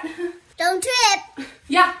that. Don't trip.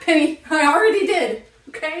 Yeah, Penny, I already did,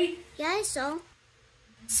 okay? Yeah, I saw.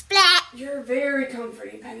 Splat! You're very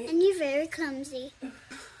comforting, Penny. And you're very clumsy.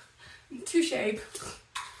 Touche.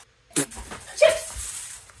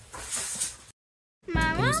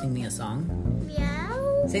 Mama? Can you sing me a song?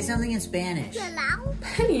 Meow. Say something in Spanish. Meow.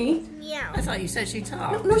 Penny? Meow. I thought you said she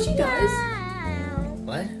talked. No, she does. Meow.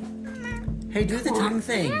 What? Hey, do the tongue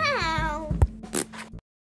thing. Meow.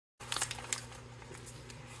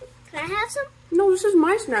 Can I have some? No, this is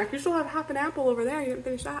my snack. You still have half an apple over there. You didn't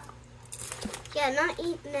finish that. Yeah, not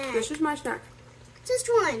eating that. This is my snack. Just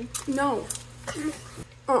one. No.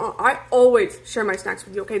 I always share my snacks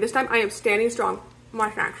with you, okay? This time I am standing strong. My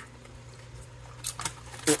snacks.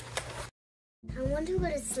 I wonder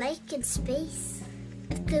what it's like in space.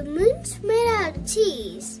 If the moon's made out of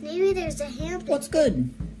cheese, maybe there's a ham planet. What's good?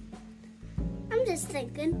 I'm just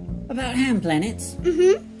thinking. About ham planets?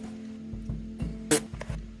 Mm-hmm.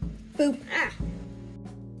 Boop. Ah.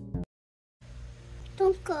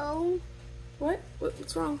 Don't go. What?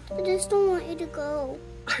 What's wrong? I just don't want you to go.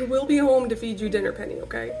 I will be home to feed you dinner, Penny,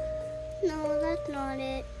 okay? No, that's not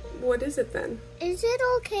it. What is it then? Is it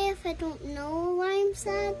okay if I don't know why I'm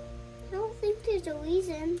sad? I don't think there's a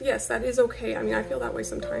reason. Yes, that is okay. I mean, I feel that way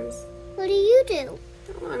sometimes. What do you do?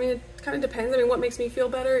 I don't know. I mean, it kind of depends. I mean, what makes me feel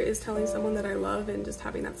better is telling someone that I love and just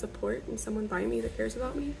having that support and someone by me that cares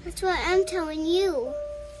about me. That's what I'm telling you.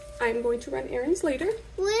 I'm going to run errands later.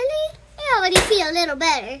 Really? I already feel a little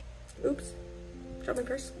better. Oops. Drop my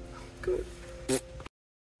purse. Come here.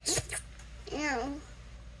 Ew.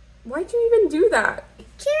 Why'd you even do that?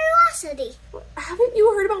 Curiosity. Haven't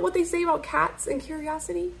you heard about what they say about cats and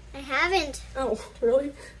curiosity? I haven't. Oh,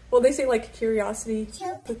 really? Well, they say like curiosity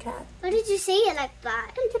killed the cat. Why did you say it like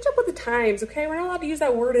that? Hey, catch up with the times, okay? We're not allowed to use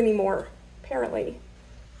that word anymore, apparently.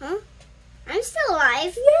 Huh? I'm still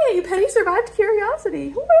alive. Yay! Penny survived curiosity.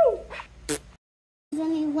 Woo! There's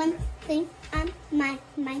only one thing on my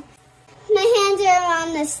mind. My hands are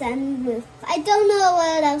on the sunroof. I don't know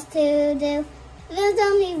what else to do. There's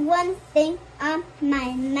only one thing on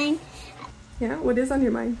my mind. Yeah, what is on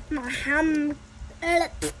your mind? What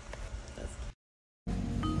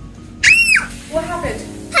happened?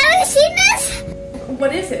 Have you seen this?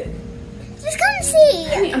 What is it? Just come see.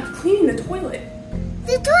 Penny, I'm cleaning the toilet.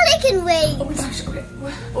 The toilet can wait. Oh my gosh, okay.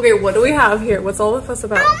 Okay, what do we have here? What's all the fuss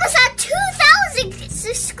about? I almost had 2,000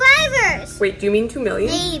 subscribers. Wait, do you mean 2 million?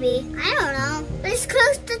 Maybe. I don't know. But it's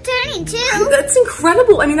close to turning too. That's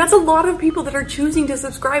incredible. I mean, that's a lot of people that are choosing to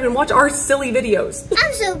subscribe and watch our silly videos.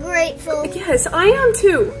 I'm so grateful. Yes, I am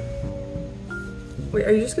too. Wait,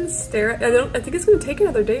 are you just gonna stare at it? I think it's gonna take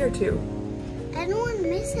another day or two. I don't want to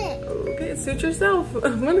miss it. Okay, suit yourself.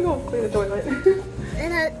 I'm gonna go clean the toilet.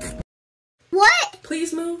 What?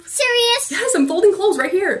 Please move. Serious? Yes, I'm folding clothes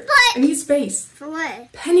right here. But- I need space. For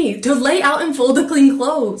what? Penny, to lay out and fold the clean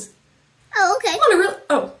clothes. Oh, okay. I wanna really.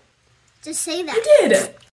 Oh, Just say that. I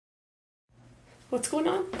did. What's going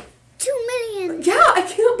on? 2 million. Yeah, I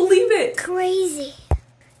can't believe it. Crazy.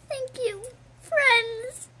 Thank you,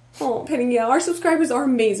 friends. Oh, Penny, yeah, our subscribers are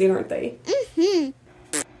amazing, aren't they? Mm-hmm.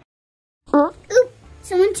 Oop,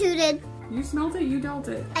 someone tooted. You smelled it, you dealt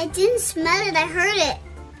it. I didn't smell it, I heard it.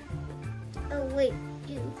 Oh, wait.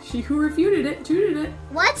 She who refuted it, tooted it.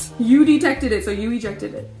 What? You detected it, so you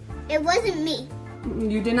ejected it. It wasn't me.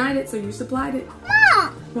 You denied it, so you supplied it.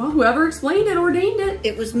 Mom! Well, whoever explained it ordained it.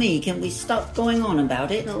 It was me. Can we stop going on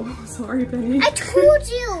about it? Oh, sorry, Penny. I told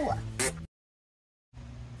you.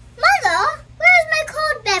 Mother, where's my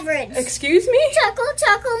cold beverage? Excuse me?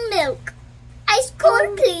 Choco milk. Ice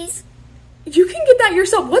cold, please. You can get that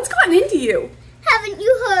yourself. What's gotten into you? Haven't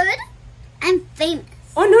you heard? I'm famous.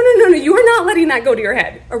 Oh, no. You are not letting that go to your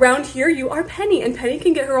head. Around here, you are Penny, and Penny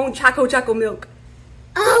can get her own Choco milk.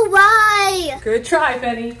 Oh, why? Good try,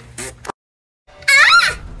 Penny.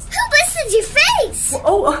 Ah! Who blistered your face?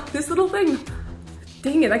 Oh, this little thing.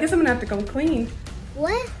 Dang it, I guess I'm gonna have to come clean.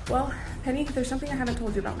 What? Well, Penny, there's something I haven't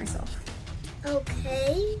told you about myself.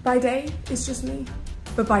 Okay. By day, it's just me.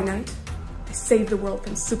 But by night, I save the world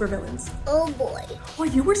from supervillains. Oh boy. While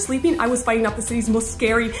you were sleeping, I was fighting off the city's most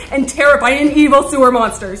scary and terrifying and evil sewer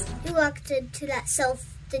monsters. You walked into that shelf,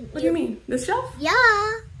 didn't you? What do you mean? This shelf? Yeah.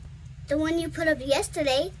 The one you put up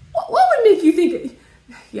yesterday. What would make you think it?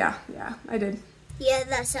 Yeah, I did. Yeah,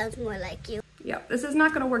 that sounds more like you. Yeah, this is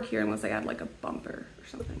not gonna work here unless I add like a bumper or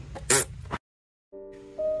something.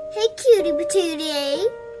 Hey, cutie patootie.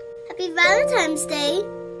 Happy Valentine's Day.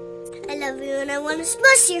 I love you and I want to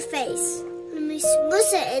smush your face. Let me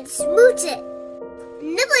smush it and smooch it.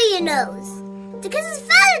 Nibble your nose. Because it's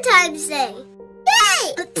Valentine's Day.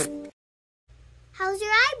 Yay! How's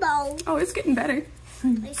your eyeball? Oh, it's getting better. Are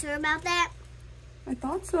you sure about that? I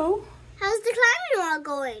thought so. How's the climbing wall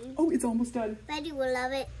going? Oh, it's almost done. Betty will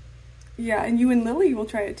love it. Yeah, and you and Lily will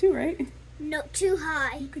try it too, right? No, too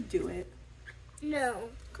high. You could do it. No.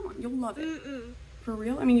 Come on, you'll love it. For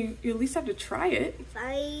real? I mean, you at least have to try it.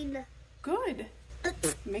 Fine. Good. I'm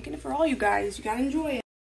making it for all you guys. You gotta enjoy it.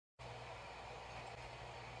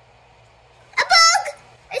 A bug!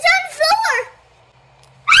 It's on the floor!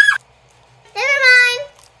 Never mind.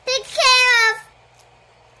 Taken care of.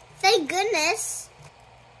 Thank goodness.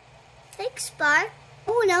 Thanks, Spark.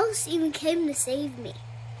 No one else even came to save me.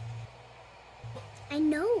 I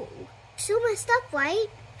know. So messed up, right?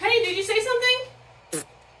 Hey, did you say something?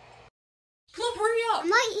 Look, hurry up.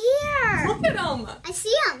 I'm right here. Look at them. I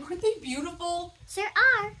see them. Aren't they beautiful? Sure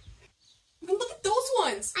are. Look at those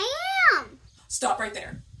ones. I am. Stop right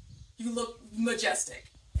there. You look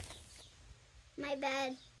majestic. My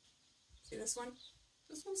bad. See this one?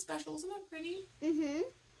 This one's special. Isn't that pretty? I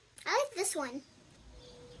like this one.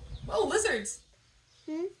 Oh, lizards.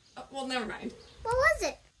 Hmm? Well, never mind. What was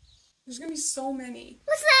it? There's gonna be so many.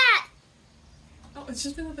 What's that? Oh, it's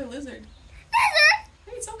just another lizard. Lizard?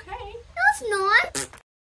 Hey, it's okay. No, it's not.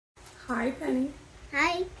 Hi, Penny.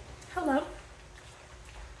 Hi. Hello.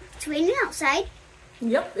 It's raining outside.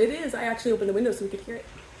 Yep, it is. I actually opened the window so we could hear it.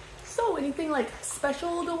 So, anything like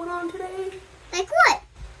special going on today? Like what?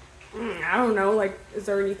 I don't know. Like, is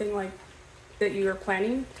there anything like that you are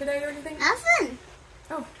planning today or anything? Nothing.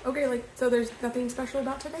 Oh, okay. Like, so there's nothing special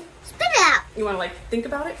about today? Spit it out. You want to like think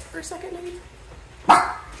about it for a second, maybe?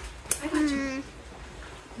 I got you.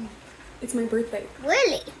 It's my birthday.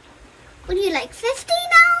 Really? What are you, like 50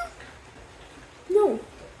 now? No,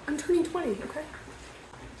 I'm turning 20. Okay.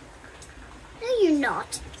 No, you're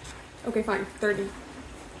not. Okay, fine. 30.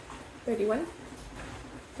 31.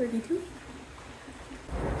 32.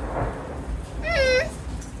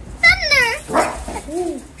 Thunder.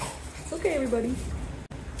 Oh, it's okay, everybody.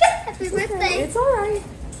 Happy birthday. It's all right.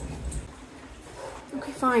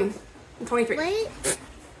 Okay, fine. I'm 23. Wait.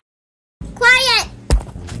 Quiet.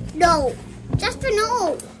 No. Jasper,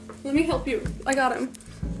 no. Let me help you. I got him.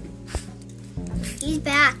 He's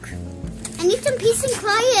back. I need some peace and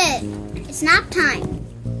quiet. It's nap time.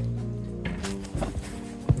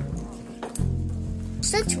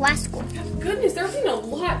 Such rascal. Goodness, there's been a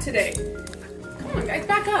lot today. Come on, guys,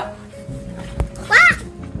 back up. Ah!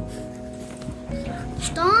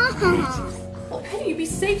 Stop. Well, Penny, you'd be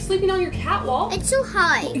safe sleeping on your cat wall. It's so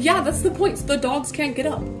high. Yeah, that's the point. So the dogs can't get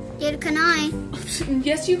up. Neither can I.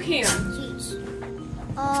 Yes, you can. Jeez.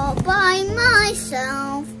 All by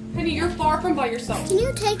myself. Penny, you're far from by yourself. Can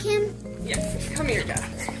you take him? Yes, come here,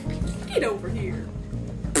 Jasper. Get over here.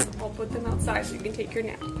 I'll put them outside so you can take your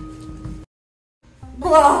nap.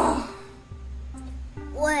 Blah.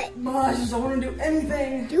 What? I just don't want to do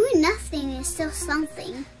anything. Doing nothing is still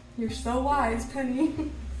something. You're so wise,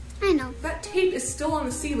 Penny. I know. That tape is still on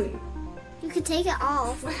the ceiling. You could take it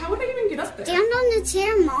off. How would I even get up there? Stand on the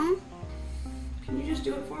chair, Mom. Can you just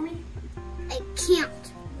do it for me? I can't.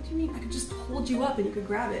 What do you mean? I could just hold you up and you could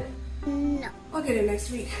grab it. No. I'll get it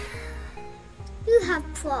next week. You have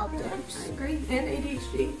problems. I agree. And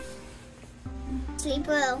ADHD. Sleep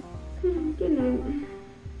well. Good night.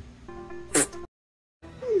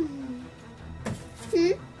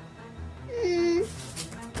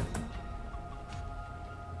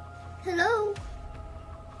 Hello?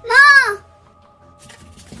 Ma!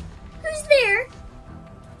 Who's there?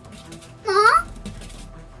 Ma?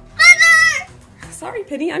 Mother! Sorry,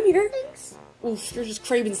 Penny, I'm here. Thanks. Oof, you're just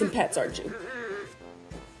craving some pets, aren't you?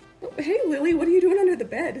 Hey, Lily, what are you doing under the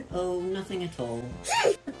bed? Oh, nothing at all.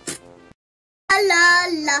 La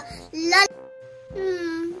la la.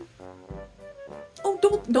 Oh,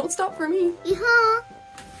 don't stop for me. Yeah,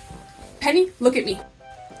 Penny, look at me.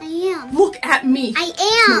 I am. Look at me. I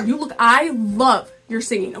No, am. you look. I love your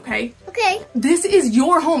singing, okay? Okay. This is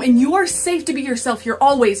your home, and you are safe to be yourself here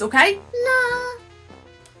always, okay? La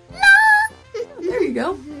la. There you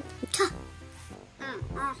go.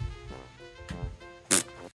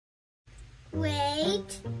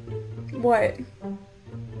 Wait. What?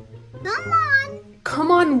 Come on.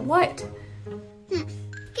 Come on, what? Give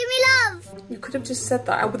me love. You could have just said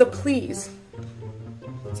that with a please.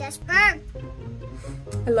 Jasper.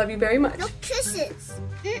 I love you very much. No kisses.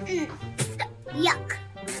 Yuck.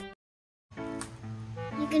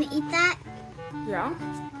 You gonna eat that? Yeah?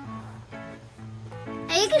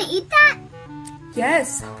 Are you gonna eat that?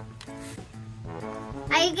 Yes.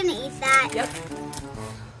 Are you gonna eat that? Yep.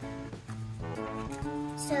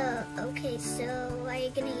 Okay, so are you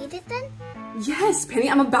gonna eat it then? Yes, Penny,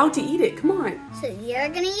 I'm about to eat it. Come on. So you're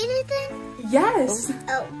gonna eat it then? Yes.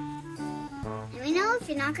 Oh. Let me know if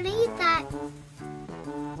you're not gonna eat that.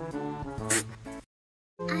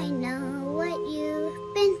 I know what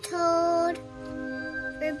you've been told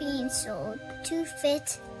for being sold to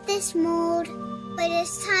fit this mold. But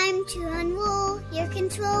it's time to unroll your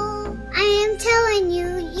control. I am telling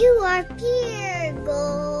you, you are pure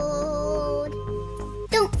gold.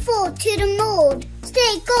 Don't fold to the mold.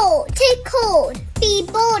 Stay gold, take hold. Be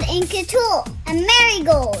bold and control. A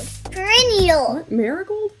marigold, perennial. What?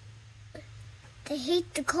 Marigold? They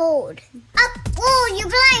hate the cold. Up, roll your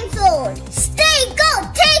blindfold. Stay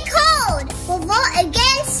gold, take hold. Will vote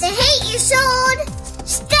against the hate you sold.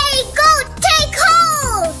 Stay gold, take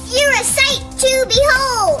hold. You're a sight to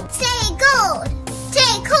behold. Stay gold,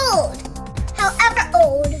 take hold. However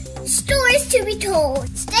old, stories to be told.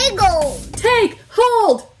 Stay gold. Take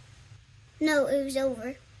hold! No, it was over.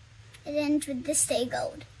 It ends with the stay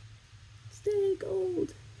gold. Stay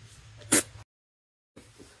gold.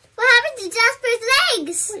 What happened to Jasper's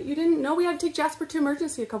legs? Wait, you didn't know we had to take Jasper to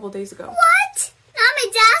emergency a couple days ago? What? Not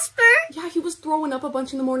my Jasper. Yeah, he was throwing up a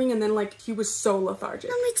bunch in the morning and then like he was so lethargic.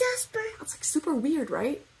 Not my Jasper. That's like super weird,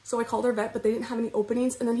 right? So I called our vet, but they didn't have any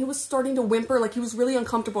openings, and then he was starting to whimper, like he was really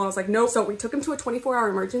uncomfortable, and I was like, no. So we took him to a 24-hour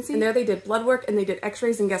emergency, and there they did blood work, and they did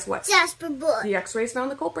x-rays, and guess what? Jasper book. The x-rays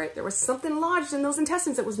found the culprit. There was something lodged in those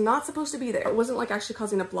intestines that was not supposed to be there. It wasn't like actually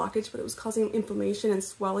causing a blockage, but it was causing inflammation and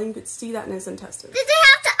swelling. You could see that in his intestines. Did they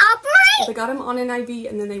have to operate? They got him on an IV,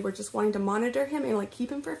 and then they were just wanting to monitor him and like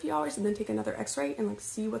keep him for a few hours and then take another x-ray and like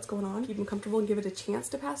see what's going on, keep him comfortable and give it a chance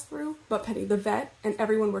to pass through. But Penny, the vet and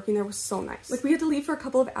everyone working there was so nice. Like we had to leave for a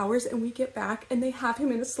couple of hours and we get back and they have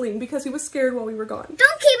him in a sling because he was scared while we were gone.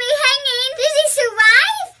 Don't keep me hanging. Did he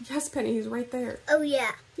survive? Yes, Penny, he's right there. Oh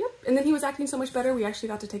yeah. Yep. And then he was acting so much better, we actually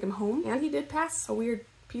got to take him home, and he did pass a weird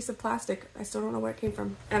piece of plastic. I still don't know where it came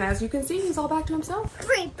from. And as you can see, he's all back to himself.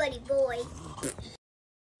 Great buddy boy.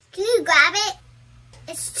 Can you grab it?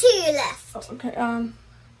 It's to your left. Oh, okay,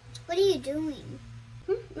 What are you doing?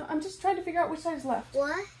 No, I'm just trying to figure out which side is left.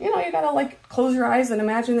 What? You know, you gotta like close your eyes and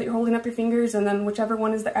imagine that you're holding up your fingers and then whichever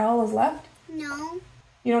one is the L is left. No.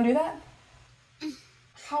 You don't do that?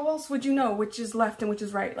 How else would you know which is left and which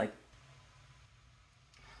is right? Like,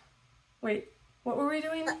 wait, what were we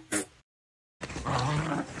doing?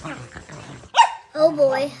 Oh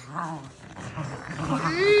boy.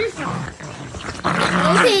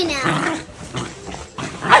 Okay now.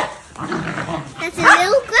 That's a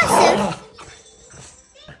little aggressive.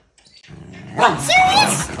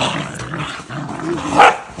 Serious?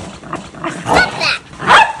 Stop that.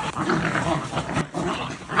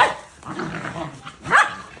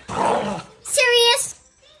 Serious?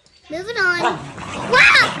 Moving on.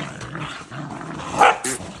 Wow!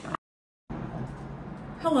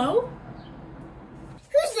 Hello?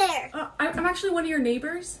 Who's there? I'm actually one of your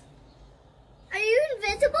neighbors. Are you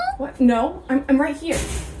invisible? What? No, I'm right here.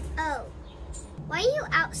 Oh. Why are you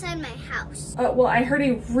outside my house? Well, I heard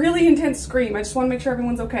a really intense scream. I just want to make sure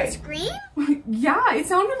everyone's okay. Scream? Yeah, it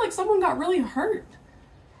sounded like someone got really hurt.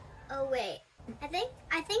 Oh wait. I think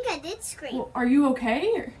I did scream. Well, are you okay?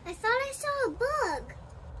 Or? I thought I saw a bug.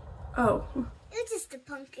 Oh. It was just a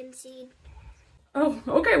pumpkin seed. Oh,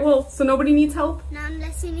 okay, well, so nobody needs help? Not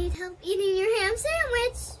unless you need help eating your ham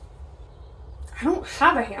sandwich. I don't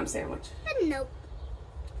have a ham sandwich. Nope.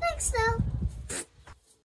 Thanks though.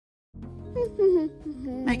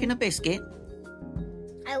 Making a biscuit?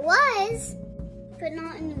 I was, but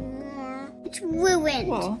not anymore. It's ruined.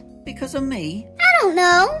 What? Because of me? I don't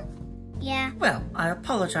know. Yeah, Well, I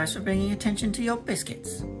apologize for bringing attention to your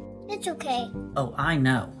biscuits. it's okay. Oh, I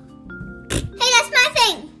know. Hey, that's my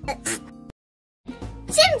thing.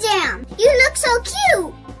 Jim Jam, you look so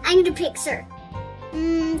cute. I need a picture.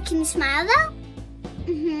 Can you smile though?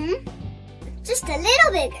 Just a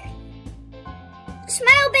little bigger.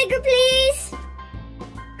 Smile bigger, please.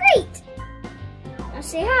 Great. Now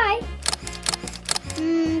say hi.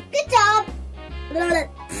 Good job.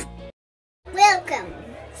 Welcome.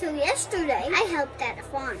 So yesterday, I helped at a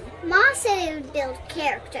farm. Ma said it would build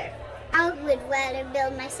character. I would rather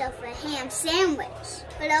build myself a ham sandwich.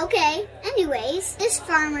 But okay. Anyways, this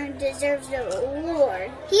farmer deserves a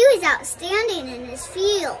reward. He was outstanding in his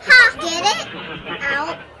field. Ha! Get it?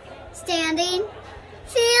 Outstanding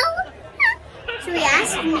field? So he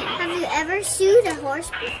asked me, have you ever sued a horse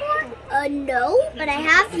before? No, but I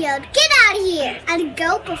have yelled, get out of here, at a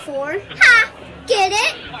goat before. Ha! Get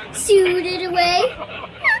it? Sued it away.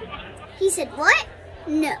 He said, what?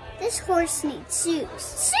 No, this horse needs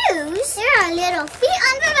shoes. Shoes? There are little feet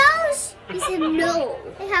under those? He said, no,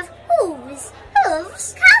 they have hooves.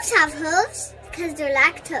 Hooves? Cows have hooves because they're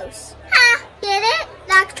lactose. Ha! Get it?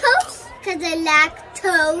 Lactose? Because they're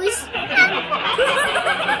lactose.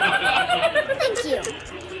 Thank you.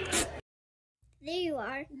 There you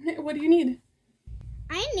are. What do you need?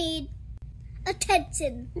 I need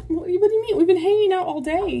attention. What do you mean? We've been hanging out all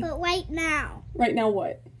day. But right now. Right now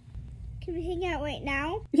what? Can we hang out right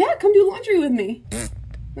now? Yeah, come do laundry with me.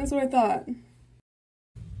 That's what I thought.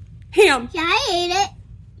 Ham. Yeah, I ate it.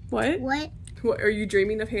 What? What, are you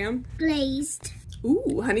dreaming of ham? Glazed.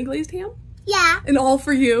 Ooh, honey glazed ham? Yeah. And all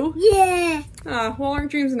for you? Yeah. Ah, well,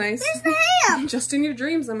 aren't dreams nice? Where's the ham? Just in your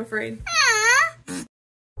dreams, I'm afraid. Ah.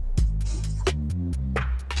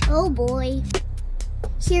 Oh boy.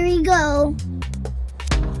 Here we go.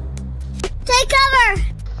 Take cover!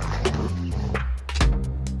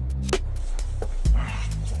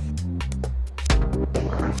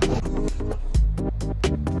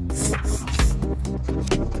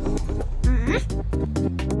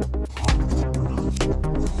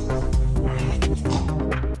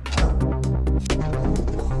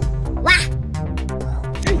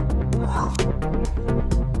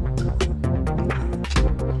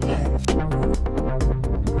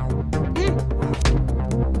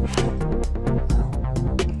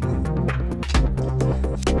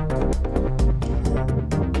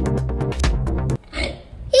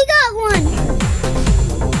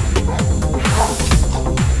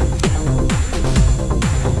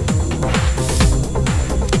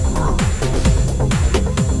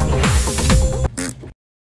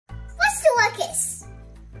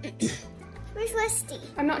 Where's Rusty?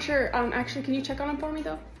 I'm not sure. Actually, can you check on him for me,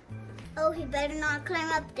 though? Oh, he better not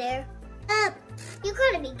climb up there. Up! You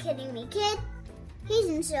gotta be kidding me, kid. He's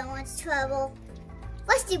in so much trouble.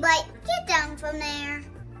 Rusty Bite, get down from there.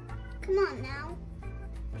 Come on now.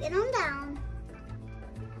 Get on down.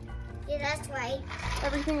 Yeah, that's right.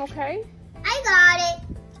 Everything okay? I got it.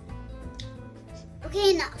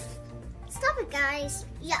 Okay, enough. Stop it, guys.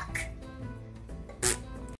 Yuck.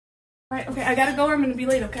 Alright, okay, I gotta go or I'm gonna be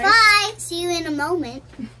late, okay? Bye. See you in a moment.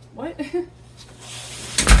 What? Wait,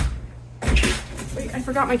 I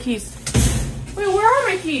forgot my keys. Wait, where are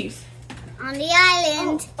my keys? On the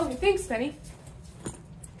island. Oh, okay, thanks, Penny.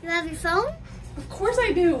 You have your phone? Of course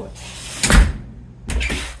I do.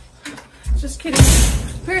 Just kidding.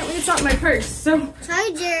 Apparently it's not in my purse, so.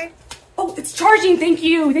 Charger. Oh, it's charging. Thank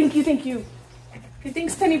you. Thank you. Thank you. Okay,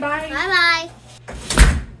 thanks, Penny. Bye. Bye-bye.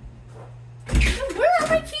 Where are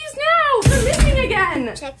my keys now? They're missing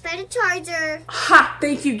again. Check by the charger. Ha!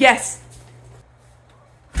 Thank you. Yes.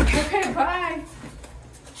 Okay, bye.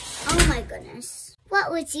 Oh my goodness.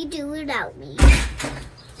 What would you do without me?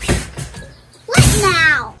 What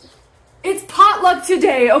now? It's potluck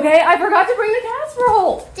today, okay? I forgot to bring the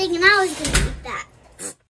casserole. Thinking I was gonna eat that.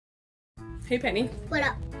 Hey, Penny. What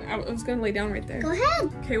up? I was gonna lay down right there. Go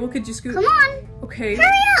ahead. Okay, well, could you scoot? Come on. Okay.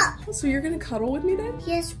 Hurry up. So you're gonna cuddle with me then?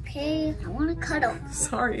 Yes, okay. I want to cuddle.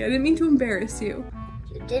 Sorry, I didn't mean to embarrass you.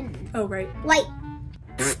 You didn't. Oh, right. Wait.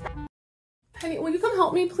 Penny, will you come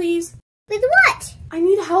help me, please? With what? I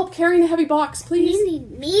need help carrying a heavy box, please. You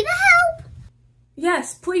need me to help?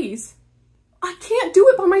 Yes, please. I can't do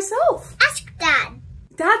it by myself. Ask Dad.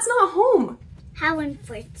 Dad's not home. How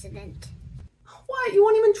unfortunate. What? You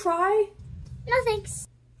won't even try? No thanks.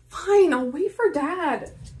 Fine, I'll wait for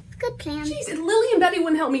Dad. Good plan. Jeez, and Lily and Betty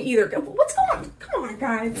wouldn't help me either. What's going on? Come on,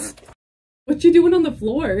 guys. What you doing on the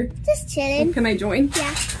floor? Just chilling. Can I join?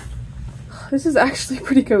 Yeah. This is actually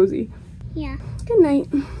pretty cozy. Yeah. Good night.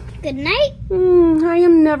 Good night. I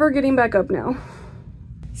am never getting back up now.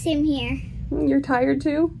 Same here. You're tired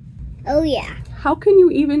too? Oh yeah. How can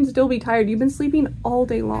you even still be tired? You've been sleeping all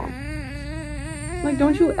day long. Like,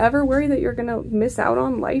 don't you ever worry that you're gonna miss out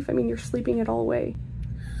on life? I mean, you're sleeping it all away.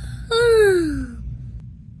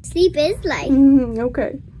 Sleep is life.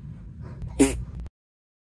 Okay.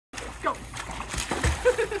 Go.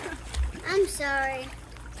 I'm sorry.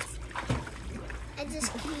 I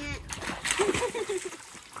just can't.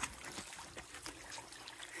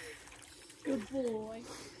 Good boy.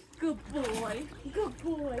 Good boy. Good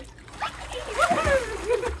boy.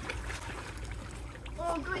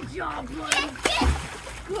 Oh, good job, buddy.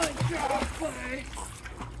 Good job, buddy.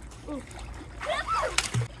 Oh.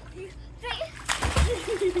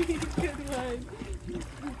 Good one.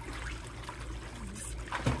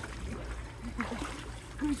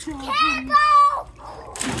 Good job. Careful!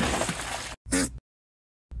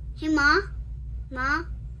 Hey, Ma. Ma.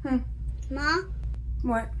 Ma.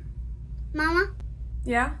 What? Mama.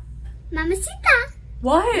 Yeah? Mamacita.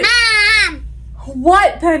 What? Mom.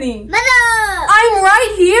 What, Penny? Mother. I'm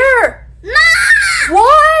right here. Mom.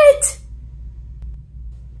 What?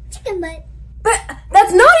 Chicken butt. But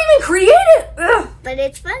that's not even creative. Ugh. But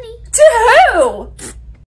it's funny. To who?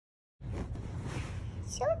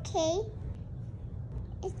 It's okay.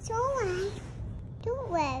 It's alright. Don't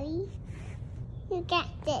worry. You got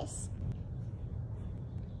this.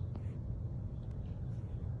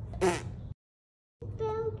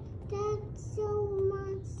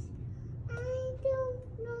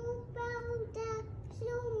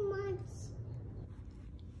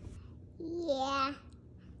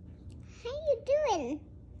 you doing?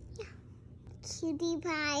 Yeah. Cutie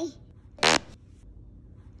pie.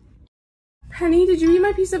 Penny, did you eat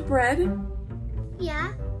my piece of bread?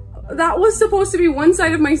 Yeah, That was supposed to be one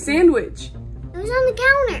side of my sandwich. it was on the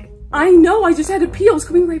counter. I know, I just had to pee. I was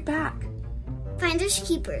coming right back. Finders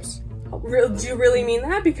keepers. Do you really mean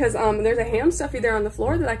that? Because there's a ham stuffy there on the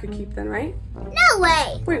floor that I could keep then, right? No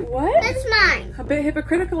way! Wait, what? That's mine. A bit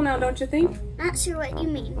hypocritical now, don't you think? Not sure what you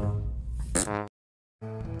mean.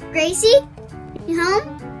 Gracie? You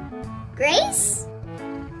home? Grace?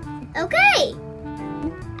 Okay.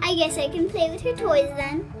 I guess I can play with her toys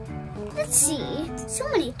then. Let's see. So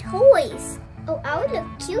many toys. Oh, I would look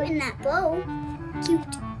cute in that bow. Cute.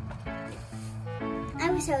 I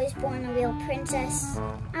was always born a real princess.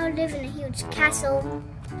 I would live in a huge castle.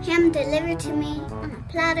 Ham delivered to me on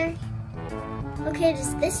a platter. Okay,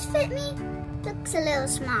 does this fit me? Looks a little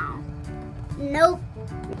small. Nope,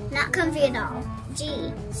 not comfy at all.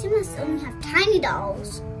 Gee, she must only have tiny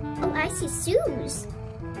dolls. Oh, I see Sue's.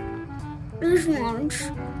 These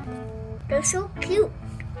ones. They're so cute.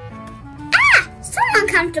 Ah! So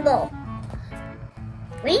uncomfortable.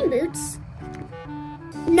 Rain boots?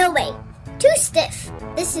 No way. Too stiff.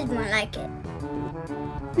 This is more like it.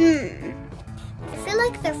 I feel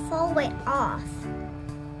like they're fall way off.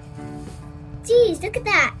 Geez, look at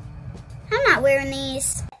that. I'm not wearing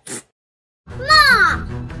these.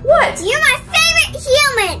 Mom! What? You're my favorite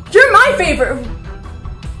human! You're my favorite.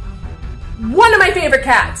 One of my favorite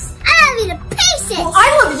cats. I love you to pieces! Well,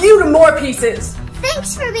 I love you to more pieces.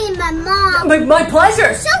 Thanks for being my mom. My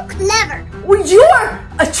pleasure. So clever. Well, you're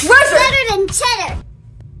a treasure. Better than cheddar.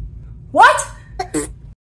 What?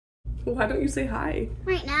 Why don't you say hi?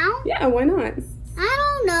 Right now? Yeah, why not? I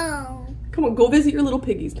don't know. Come on, go visit your little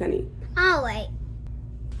piggies, Penny. I'll wait.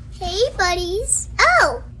 Hey, buddies.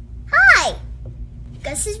 Oh, hi.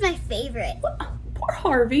 Gus is my favorite. Poor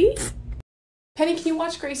Harvey. Penny, can you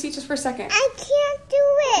watch Gracie just for a second? I can't do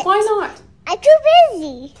it. Why not? I'm too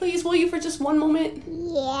busy. Please, will you for just one moment?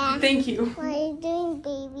 Yeah. Thank you. What are you doing,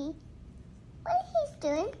 baby? What is he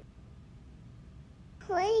doing?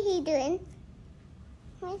 What is he doing?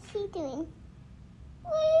 What's he doing?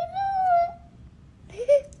 What are you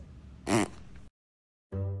doing?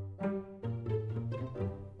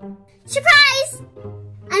 Surprise!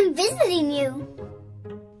 I'm visiting you.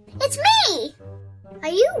 It's me! Are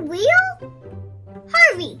you real?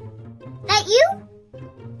 Harvey, that you?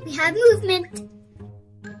 We have movement.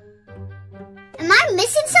 Am I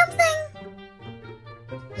missing something?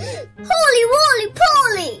 Holy woly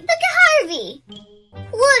poly! Look at Harvey!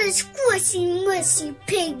 What a squishy mushy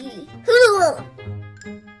piggy!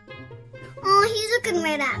 Oh, he's looking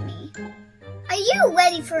right at me. Are you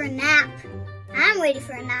ready for a nap? I'm ready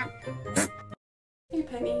for a nap. Hey,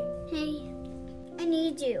 Penny. Hey, I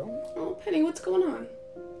need you. Oh, Penny, what's going on?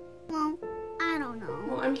 Well, I don't know.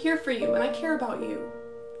 Well, I'm here for you, and I care about you.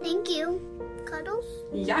 Thank you. Cuddles?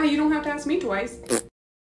 Yeah, you don't have to ask me twice.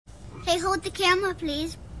 Hey, hold the camera,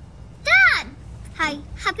 please. Dad! Hi,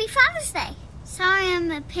 happy Father's Day. Sorry I'm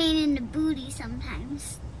a pain in the booty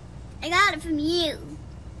sometimes. I got it from you.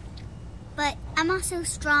 But I'm also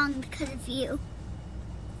strong because of you.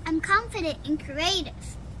 I'm confident and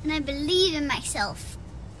creative, and I believe in myself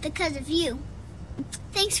because of you.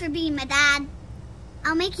 Thanks for being my dad.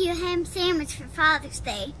 I'll make you a ham sandwich for Father's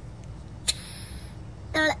Day.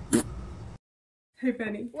 Hey,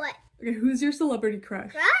 Penny. What? Okay, who's your celebrity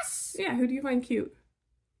crush? Russ? Yeah, who do you find cute?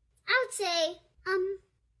 I would say,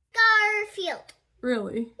 Garfield.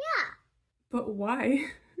 Really? Yeah. But why?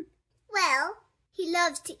 Well, he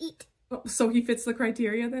loves to eat. Oh, so he fits the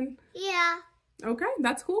criteria then? Yeah, Okay,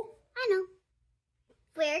 that's cool. I know.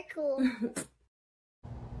 Very cool.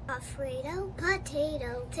 Alfredo,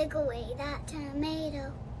 potato, take away that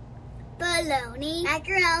tomato. Bologna,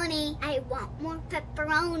 macaroni, I want more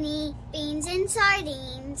pepperoni. Beans and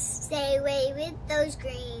sardines, stay away with those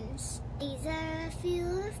greens. These are a few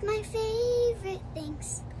of my favorite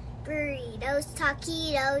things. Burritos,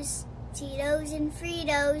 taquitos, Cheetos and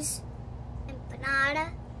Fritos,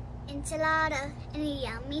 empanada, enchilada, and a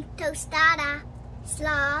yummy tostada.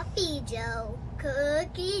 Sloppy Joe,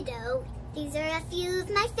 cookie dough. These are a few of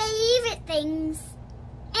my favorite things.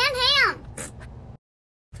 And ham.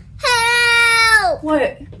 Help!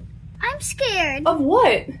 What? I'm scared. Of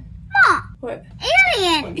what? Mom, What?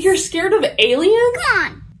 aliens. You're scared of aliens? Come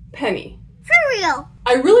on, Penny, for real.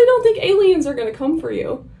 I really don't think aliens are gonna come for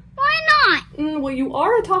you. Why not? Well, you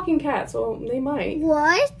are a talking cat, so they might.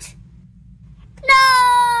 What?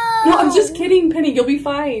 No! No, I'm just kidding, Penny. You'll be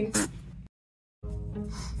fine.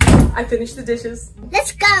 I finished the dishes.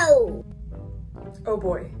 Let's go. Oh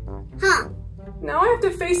boy. Huh? Now I have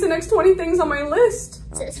to face the next 20 things on my list.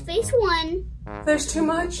 Just face one. There's too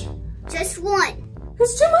much. Just one.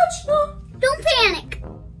 There's too much? No. Don't panic.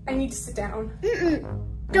 I need to sit down.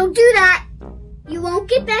 Don't do that. You won't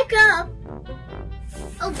get back up.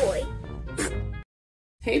 Oh boy.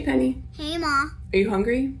 Hey, Penny. Hey, Ma. Are you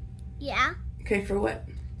hungry? Yeah? Okay, for what?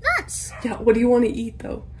 Nuts. Yeah, what do you want to eat,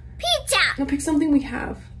 though? Pizza. No, pick something we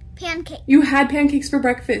have. Pancake. You had pancakes for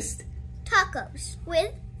breakfast. Tacos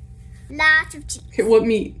with lots of cheese. Okay, what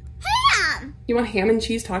meat? Ham. You want ham and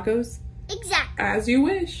cheese tacos? Exactly. As you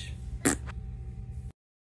wish.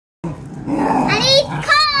 I need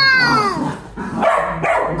calm.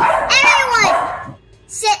 Everyone,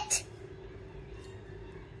 sit.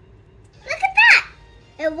 Look at that.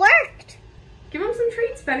 It worked. Give them some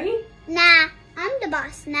treats, Penny. Nah, I'm the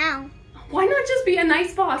boss now. Why not just be a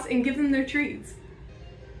nice boss and give them their treats?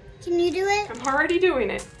 Can you do it? I'm already doing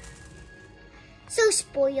it. So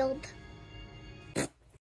spoiled.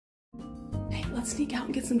 Hey, let's sneak out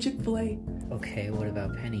and get some Chick-fil-A. Okay, what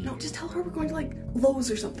about Penny? No, just tell her we're going to like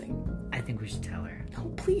Lowe's or something. I think we should tell her. No,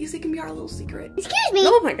 please, it can be our little secret. Excuse me.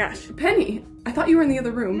 Oh my gosh, Penny, I thought you were in the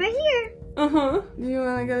other room. Right here. Uh-huh. You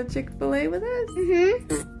wanna go to Chick-fil-A with us?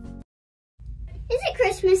 Mm-hmm. Is it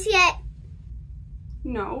Christmas yet?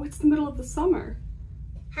 No, it's the middle of the summer.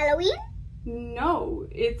 Halloween? No,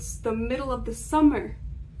 it's the middle of the summer.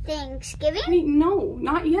 Thanksgiving? Penny, no,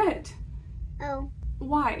 not yet. Oh.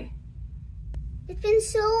 Why? It's been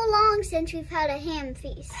so long since we've had a ham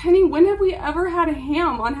feast. Penny, when have we ever had a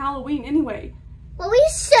ham on Halloween anyway? Well, we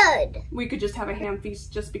should. We could just have a ham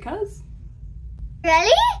feast just because.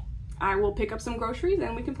 Really? I will pick up some groceries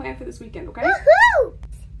and we can plan for this weekend, okay? Woohoo!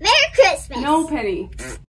 Merry Christmas! No, Penny.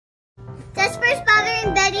 Jasper's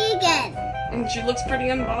bothering Betty again. And she looks pretty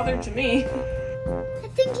unbothered to me. I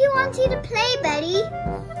think he wants you to play, Betty.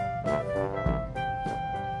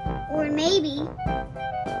 Or maybe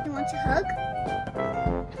he wants a hug.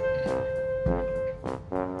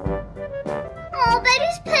 Oh,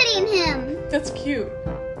 Betty's petting him. That's cute.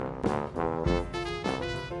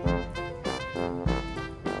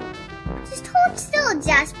 Just hold still,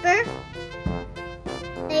 Jasper.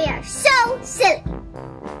 They are so silly.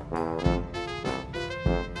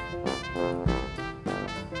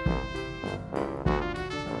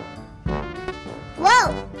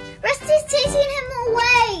 Whoa! Rusty's chasing him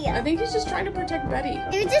away. I think he's just trying to protect Betty.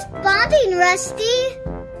 You're just bonding, Rusty.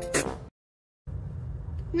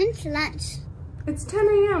 When's lunch? It's 10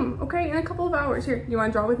 a.m., okay? In a couple of hours. Here, you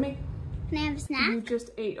want to draw with me? Can I have a snack? You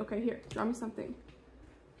just ate. Okay, here, draw me something.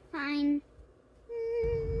 Fine.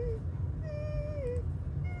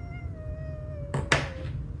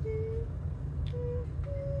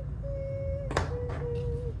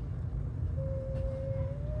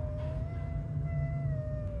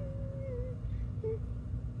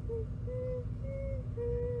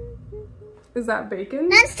 Is that bacon?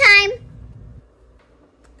 Lunch time.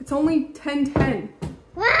 It's only 10:10.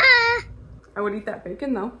 Wah! I would eat that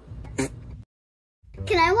bacon though.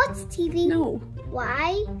 Can I watch TV? No.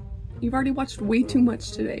 Why? You've already watched way too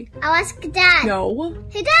much today. I'll ask Dad. No.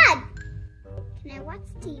 Hey, Dad. Can I watch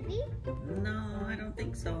TV? No, I don't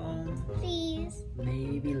think so. Please.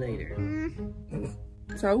 Maybe later.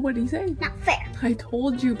 So, what did he say? Not fair. I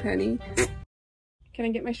told you, Penny. Can I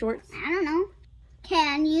get my shorts? I don't know.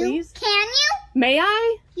 Can you? Please? Can you? May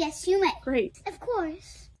I? Yes, you may. Great. Of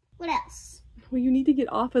course. What else? Well, you need to get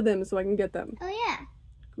off of them so I can get them. Oh, yeah.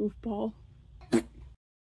 Goofball.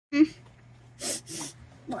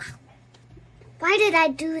 Why did I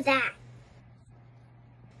do that?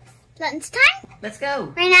 Lunchtime? Let's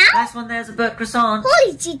go. Right now? Last one there's a burnt croissant.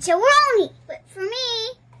 Holy chicharoni! But for me.